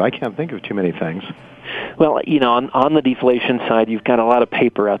deflation side? I can't think of too many things. Well, on the deflation side, you've got a lot of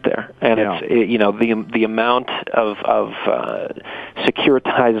paper out there, and it's the amount of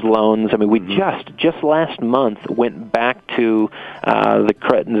securitized loans. I mean, we just last month went back to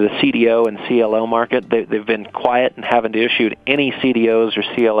the CDO and CLO market. They've been quiet and haven't issued any CDOs or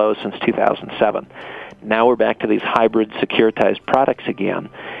CLOs since 2007. Now we're back to these hybrid securitized products again,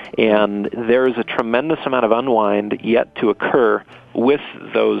 and there is a tremendous amount of unwind yet to occur with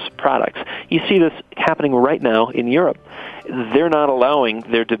those products. You see this happening right now in Europe. They're not allowing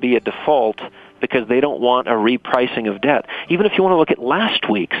there to be a default because they don't want a repricing of debt. Even if you want to look at last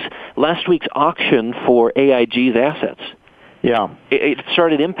week's auction for AIG's assets. Yeah, it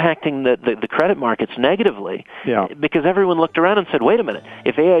started impacting the credit markets negatively. Yeah, because everyone looked around and said, "Wait a minute!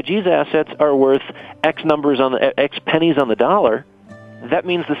 If AIG's assets are worth X pennies on the dollar, that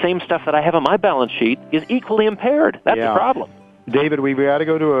means the same stuff that I have on my balance sheet is equally impaired." That's the problem. David, we've got to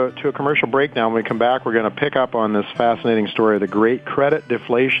go to a commercial break now. When we come back, we're going to pick up on this fascinating story of the great credit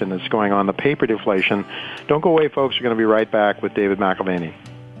deflation that's going on, the paper deflation. Don't go away, folks. We're going to be right back with David McAlvany.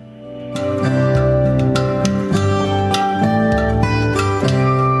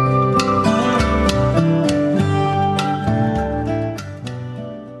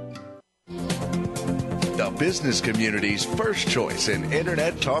 Business community's first choice in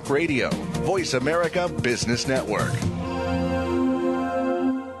Internet Talk Radio, Voice America Business Network.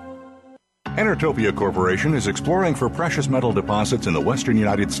 Enertopia Corporation is exploring for precious metal deposits in the western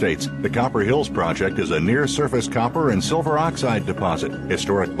United States. The Copper Hills Project is a near-surface copper and silver oxide deposit.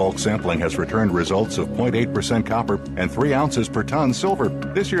 Historic bulk sampling has returned results of 0.8% copper and 3 ounces per ton silver.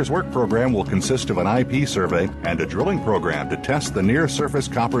 This year's work program will consist of an IP survey and a drilling program to test the near-surface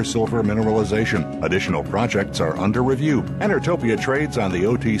copper-silver mineralization. Additional projects are under review. Enertopia trades on the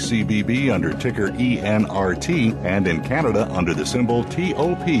OTCBB under ticker ENRT and in Canada under the symbol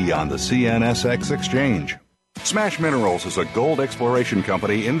TOP on the CNSX exchange. Smash Minerals is a gold exploration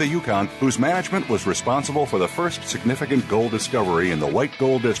company in the Yukon whose management was responsible for the first significant gold discovery in the White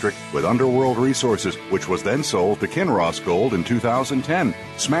Gold District with Underworld Resources, which was then sold to Kinross Gold in 2010.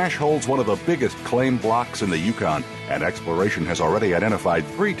 Smash holds one of the biggest claim blocks in the Yukon, and exploration has already identified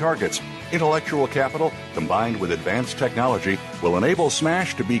 3 targets. Intellectual capital, combined with advanced technology, will enable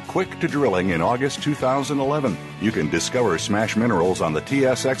Smash to be quick to drilling in August 2011. You can discover Smash Minerals on the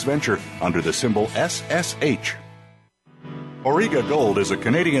TSX Venture under the symbol SSH. Auriga Gold is a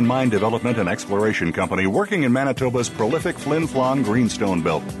Canadian mine development and exploration company working in Manitoba's prolific Flin Flon Greenstone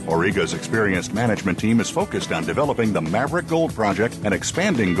Belt. Auriga's experienced management team is focused on developing the Maverick Gold Project and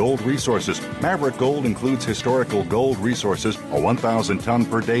expanding gold resources. Maverick Gold includes historical gold resources, a 1,000-ton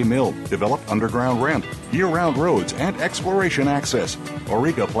per day mill, developed underground ramp, year-round roads, and exploration access.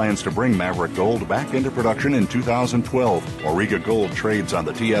 Auriga plans to bring Maverick Gold back into production in 2012. Auriga Gold trades on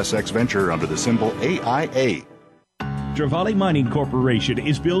the TSX Venture under the symbol AIA. Trevally Mining Corporation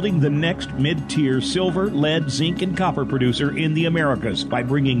is building the next mid-tier silver, lead, zinc, and copper producer in the Americas by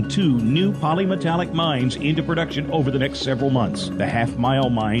bringing 2 new polymetallic mines into production over the next several months. The Half Mile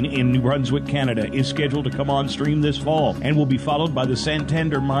Mine in New Brunswick, Canada is scheduled to come on stream this fall and will be followed by the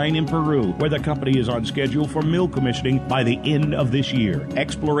Santander Mine in Peru, where the company is on schedule for mill commissioning by the end of this year.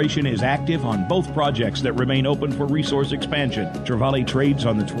 Exploration is active on both projects that remain open for resource expansion. Trevally trades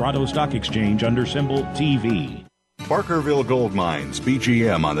on the Toronto Stock Exchange under symbol TV. Barkerville Gold Mines,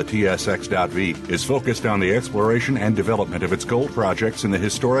 BGM on the TSX.V, is focused on the exploration and development of its gold projects in the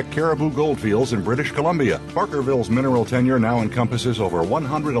historic Caribou Goldfields in British Columbia. Barkerville's mineral tenure now encompasses over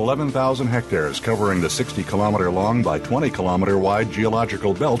 111,000 hectares, covering the 60-kilometer long by 20-kilometer wide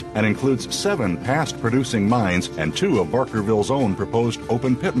geological belt, and includes 7 past producing mines and 2 of Barkerville's own proposed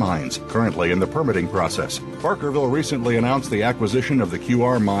open-pit mines, currently in the permitting process. Barkerville recently announced the acquisition of the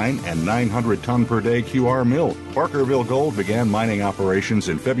QR mine and 900-ton-per-day QR mill. Barkerville Gold began mining operations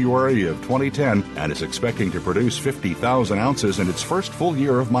in February of 2010 and is expecting to produce 50,000 ounces in its first full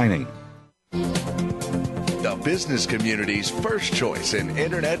year of mining. The business community's first choice in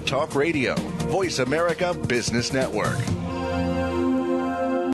Internet Talk Radio, Voice America Business Network.